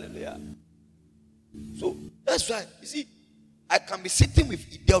 Hallelujah. So that's why, you see, I can be sitting with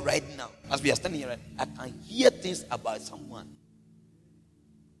Idel right now, as we are standing here, right? I can hear things about someone.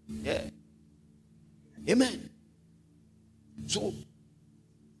 Yeah. Amen. So,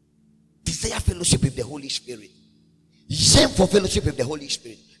 desire fellowship with the Holy Spirit. Yearn for fellowship with the Holy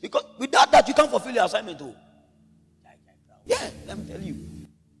Spirit. Because without that, you can't fulfill your assignment too. Yeah, let me tell you.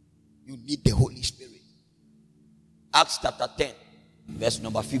 You need the Holy Spirit. Acts chapter 10, verse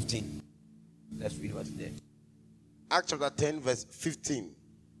number 15. Let's read what's there. Acts chapter 10, verse 15.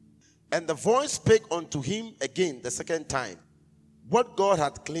 And the voice spake unto him again the second time, what God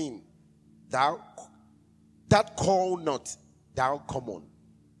hath cleaned, thou that call not thou common.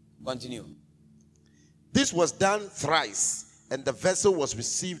 Continue. This was done thrice, and the vessel was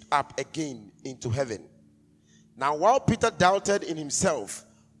received up again into heaven. Now while Peter doubted in himself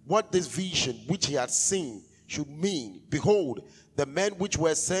what this vision which he had seen should mean, behold, the men which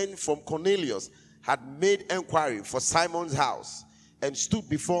were sent from Cornelius had made inquiry for Simon's house, and stood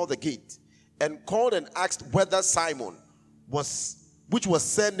before the gate, and called and asked whether Simon which was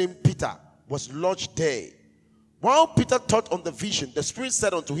surnamed Peter, was lodged there. While Peter thought on the vision, the Spirit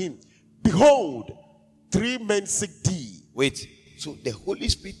said unto him, behold, 3 men seek thee. Wait. So the Holy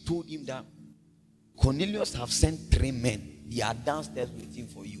Spirit told him that Cornelius have sent 3 men. They are downstairs waiting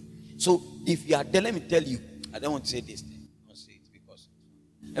for you. So if you are there, let me tell you, I don't want to say this thing. I don't say it because,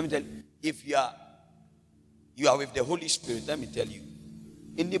 let me tell you, if you are with the Holy Spirit, let me tell you,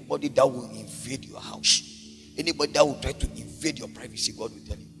 anybody that will invade your house, anybody that will try to invade your privacy, God will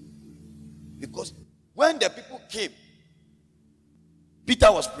tell you. Because when the people came, Peter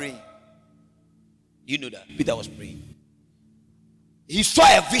was praying. You know that? Peter was praying. He saw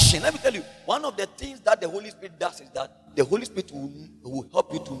a vision. Let me tell you, one of the things that the Holy Spirit does is that the Holy Spirit will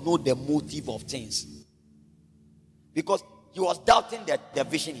help you to know the motive of things. Because he was doubting the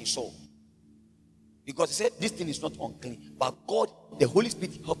vision he saw. Because he said, this thing is not unclean. But God, the Holy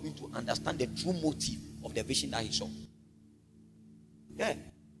Spirit, helped him to understand the true motive of the vision that he saw. Yeah.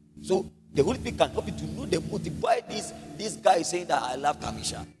 So the Holy Spirit can help you to know the motive. Why this guy is saying that I love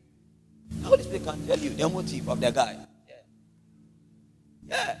Kamisha? The Holy Spirit can tell you the motive of the guy.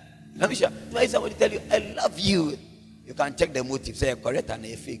 Yeah. Kamisha, why somebody tell you I love you? You can check the motive. Say a correct and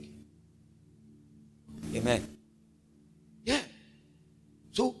a fake. Amen. Yeah.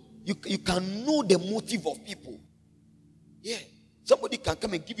 So you can know the motive of people. Yeah. Somebody can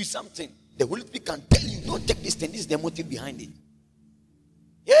come and give you something. The Holy Spirit can tell you, don't take this thing. This is the motive behind it.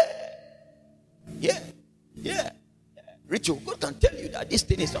 Yeah. Yeah. Yeah. Rachel, God can tell you that this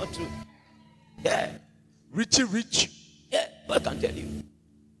thing is not true. Yeah. Richie rich. Yeah. God can tell you.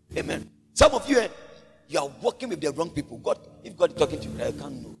 Amen. Some of you, you are working with the wrong people. God, if God is talking to you, I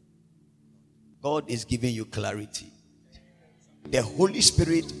can't know. God is giving you clarity. The Holy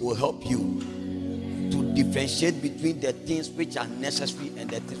Spirit will help you to differentiate between the things which are necessary and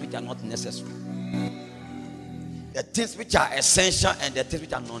the things which are not necessary. The things which are essential and the things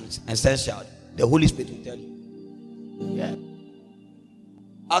which are non-essential. The Holy Spirit will tell you. Yeah.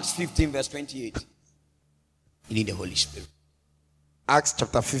 Acts 15 verse 28. You need the Holy Spirit. Acts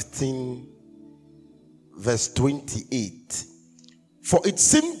chapter 15 verse 28. For it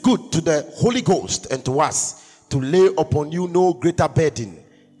seemed good to the Holy Ghost and to us to lay upon you no greater burden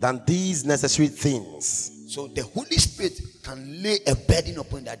than these necessary things. So the Holy Spirit can lay a burden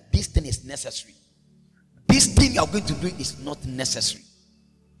upon you that this thing is necessary. This thing you are going to do is not necessary.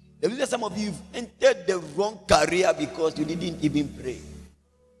 The reason some of you have entered the wrong career because you didn't even pray.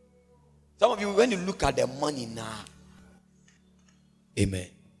 Some of you, when you look at the money now, amen.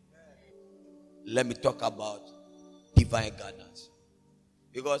 Let me talk about divine guidance.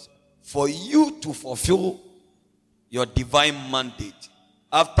 Because for you to fulfill your divine mandate,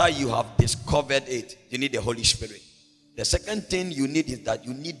 after you have discovered it, you need the Holy Spirit. The second thing you need is that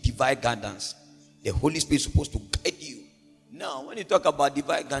you need divine guidance. The Holy Spirit is supposed to guide you. Now, when you talk about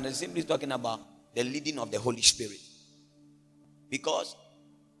divine guidance, simply talking about the leading of the Holy Spirit. Because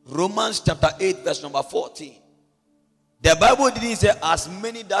Romans chapter 8, verse number 14. The Bible didn't say, as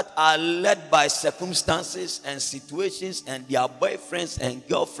many that are led by circumstances and situations and their boyfriends and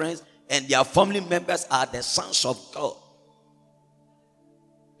girlfriends and their family members are the sons of God.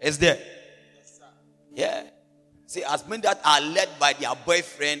 Is there? Yes, sir. Yeah. See, as many that are led by their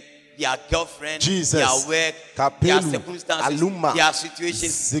boyfriend, their girlfriend, Jesus, their work, Kapelu, their circumstances, Aluma, their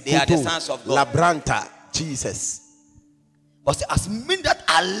situations, Zekuto, they are the sons of God. Labranta, Jesus. But see, as many that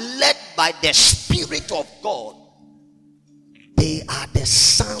are led by the Spirit of God, they are the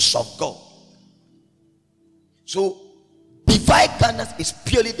sons of God. So, divine guidance is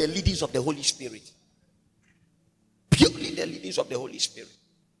purely the leadings of the Holy Spirit. Purely the leadings of the Holy Spirit.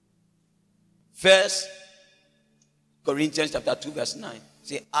 First Corinthians chapter 2 verse 9.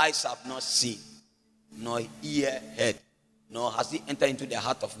 Say, eyes have not seen, nor ear heard, nor has it entered into the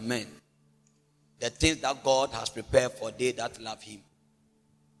heart of men the things that God has prepared for they that love him.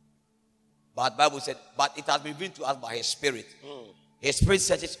 But the Bible said, but it has been revealed to us by his Spirit. His Spirit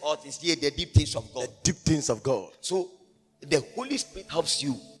searches all things, yea, the deep things of God. The deep things of God. So the Holy Spirit helps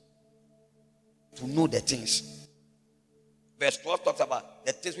you to know the things. Verse 12 talks about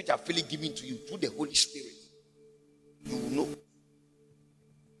the things which are freely given to you through the Holy Spirit. You will know.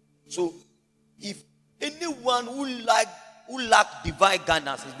 So if anyone who lack divine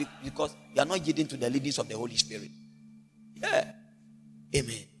guidance is because you are not yielding to the leadings of the Holy Spirit. Yeah.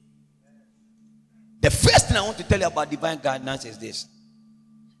 Amen. The first thing I want to tell you about divine guidance is this.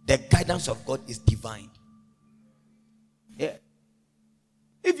 The guidance of God is divine. Yeah.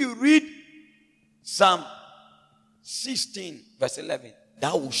 If you read Psalm 16 verse 11,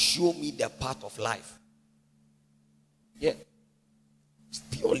 that will show me the path of life. Yeah. It's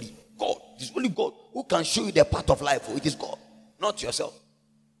purely God. It's only God who can show you the path of life. It is God, not yourself.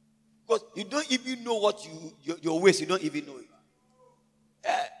 Because you don't even know what your ways, you don't even know it.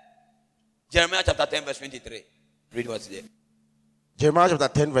 Yeah. Jeremiah chapter 10 verse 23. Read what's there. Jeremiah chapter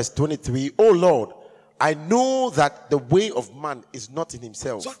 10 verse 23. Oh Lord, I know that the way of man is not in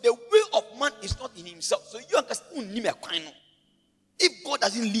himself. So the way of man is not in himself. So you understand. If God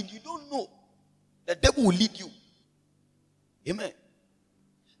doesn't lead you, don't know. The devil will lead you. Amen.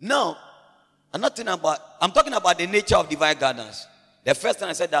 Now, I'm talking about the nature of divine guidance. The first time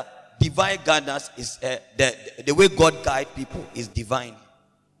I said that divine guidance is the way God guides people is divine.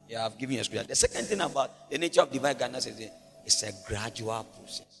 Yeah, I've given you a scripture. The second thing about the nature of divine guidance is it's a gradual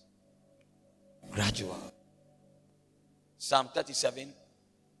process. Gradual. Psalm 37,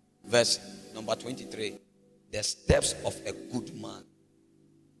 verse number 23. The steps of a good man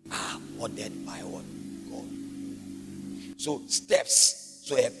are ordered by what? God. So steps.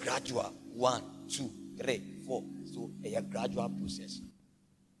 So a gradual. 1, 2, 3, 4. So a gradual process.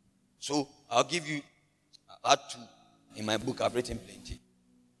 So I'll give you two in my book. I've written plenty.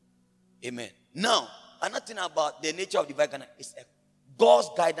 Amen. Now, another thing about the nature of divine guidance is God's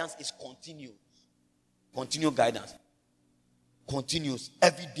guidance is continuous. Continuous guidance. Continuous.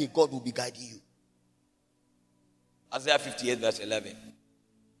 Every day God will be guiding you. Isaiah 58 verse 11.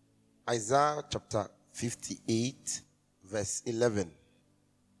 Isaiah chapter 58 verse 11.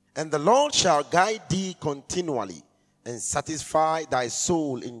 And the Lord shall guide thee continually and satisfy thy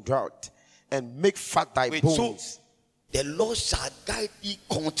soul in drought and make fat thy bones. So the Lord shall guide thee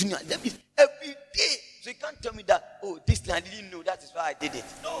continually. That means every day. So you can't tell me that, oh, this thing I didn't know, that is why I did it.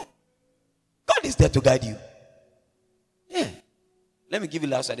 No. God is there to guide you. Yeah. Let me give you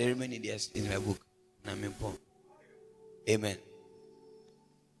last the remaining years in my book. Amen.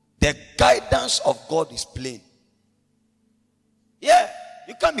 The guidance of God is plain. Yeah.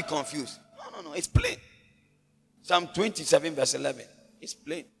 You can't be confused. No. It's plain. Psalm 27 verse 11. It's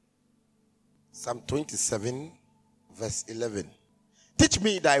plain. Psalm 27 verse 11. Teach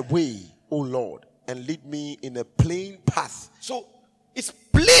me thy way, O Lord, and lead me in a plain path. So, it's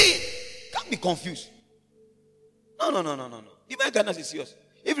plain. Can't be confused. No. Divine guidance is yours.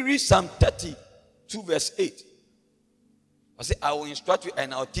 If you read Psalm 32 verse 8, I say, I will instruct you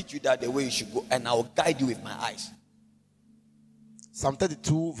and I will teach you that the way you should go, and I will guide you with my eyes. Psalm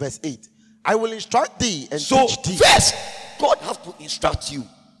 32 verse 8. I will instruct thee and teach thee. So first, God has to instruct you.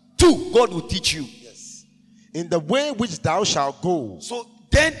 2, God will teach you. Yes. In the way which thou shalt go. So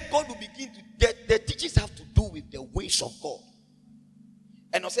then God will begin to, the teachings have to do with the ways of God.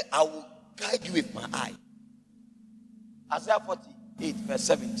 And I'll say, I will guide you with my eye. Isaiah 48 verse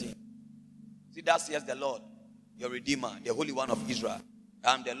 17. See, that says the Lord, your Redeemer, the Holy One of Israel.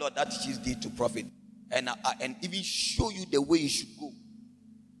 I am the Lord that teaches thee to profit. And even show you the way you should go.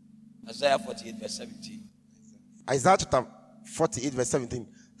 Isaiah 48 verse 17. Isaiah chapter 48 verse 17.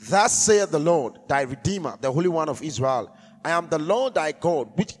 Thus saith the Lord, thy Redeemer, the Holy One of Israel. I am the Lord thy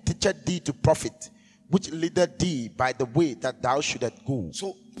God, which teacheth thee to profit, which leadeth thee by the way that thou shouldest go.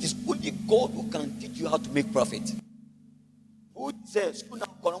 So it is only God who can teach you how to make profit. Who says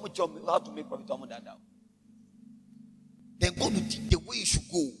how to make profit? Then God will teach the way you should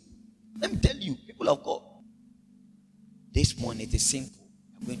go. Let me tell you, people of God, this morning it is simple.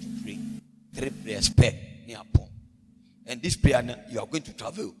 I'm going to pray 3 prayers per near upon. And this prayer you are going to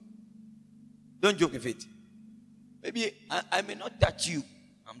travel. Don't joke with it. Maybe I may not touch you.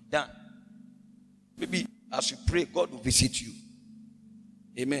 I'm done. Maybe as you pray, God will visit you.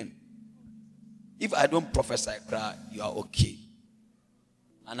 Amen. If I don't prophesy, cry, you are okay.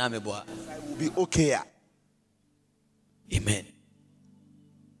 And I'm a boy. I will be okay. Amen.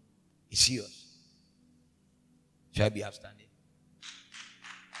 It's yours. Shall I be upstanding?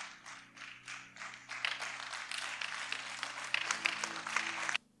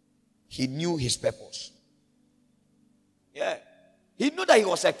 He knew his purpose. Yeah. He knew that he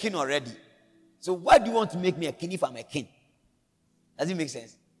was a king already. So why do you want to make me a king if I'm a king? Does it make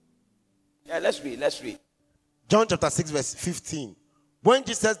sense? Yeah, let's read. John chapter 6 verse 15. When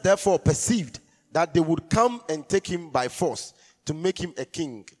Jesus therefore perceived that they would come and take him by force to make him a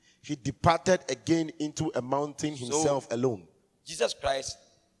king, he departed again into a mountain himself alone. Jesus Christ,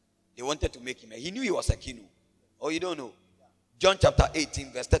 they wanted to make him. He knew he was a king. Oh, you don't know? John chapter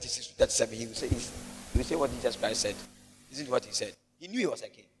 18 verse 36 to 37. He will say what Jesus Christ said. Isn't what he said? He knew he was a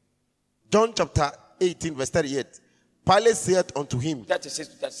king. John chapter 18 verse 38. Pilate said unto him. 36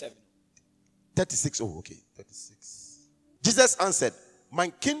 to 37. 36. Oh, okay. 36. Jesus answered, my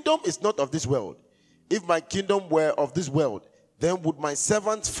kingdom is not of this world. If my kingdom were of this world, then would my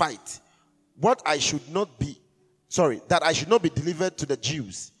servants fight. That I should not be delivered to the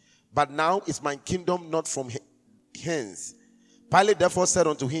Jews. But now is my kingdom not from hence. Pilate therefore said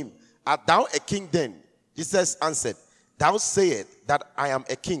unto him, art thou a king then? Jesus answered, thou sayest that I am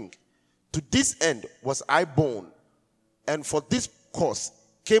a king. To this end was I born, and for this cause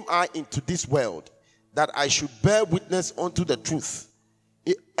came I into this world, that I should bear witness unto the truth.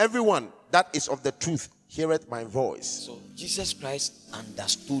 Everyone that is of the truth heareth my voice. So Jesus Christ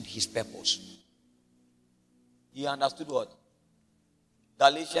understood his purpose. He understood what?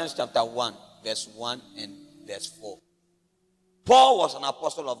 Galatians chapter 1, verse 1 and verse 4. Paul was an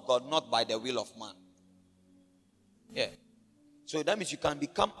apostle of God, not by the will of man. Yeah. So that means you can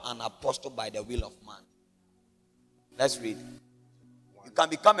become an apostle by the will of man. Let's read. You can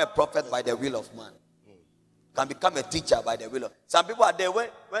become a prophet by the will of man. You can become a teacher by the will of. Some people are there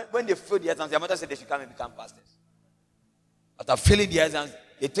when they fail the exams, their mother said they should come and become pastors. After failing the exams,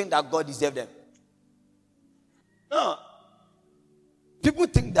 they think that God deserves them. No. People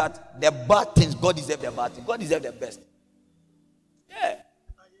think that the bad things, God deserves the bad things. God deserves the best. Yeah.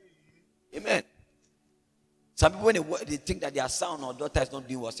 Amen. Some people, when they think that their son or daughter is not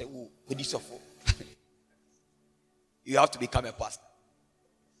doing what, say, oh, this suffer. You have to become a pastor.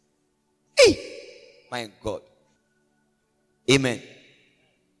 Hey! My God. Amen.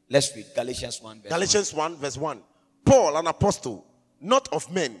 Let's read Galatians 1 verse Galatians 1 verse 1. Paul, an apostle, not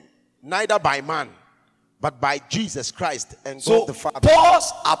of men, neither by man, but by Jesus Christ and God the Father.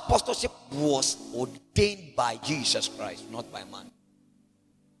 Paul's apostleship was ordained by Jesus Christ, not by man.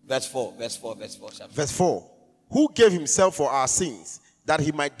 Verse 4. Verse 4. Who gave himself for our sins, that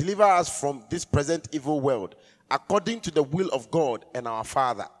he might deliver us from this present evil world, according to the will of God and our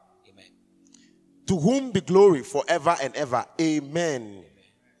Father. Amen. To whom be glory forever and ever. Amen. Amen.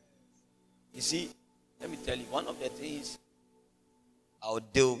 You see, let me tell you, one of the things I'll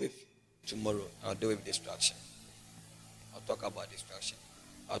deal with tomorrow, I'll deal with distraction. I'll talk about distraction.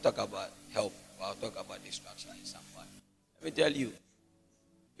 I'll talk about help. I'll talk about distraction in some part. Let me tell you,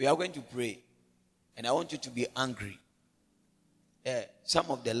 we are going to pray. And I want you to be angry. Yeah, some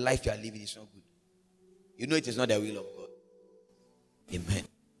of the life you are living is not good. You know it is not the will of God. Amen.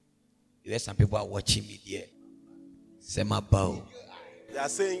 You hear some people are watching me there. Sema bow. They are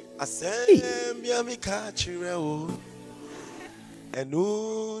saying,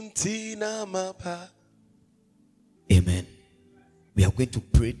 Amen. We are going to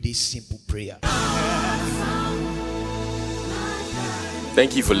pray this simple prayer.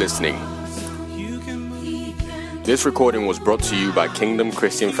 Thank you for listening. This recording was brought to you by Kingdom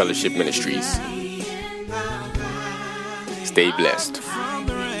Christian Fellowship Ministries. Stay blessed.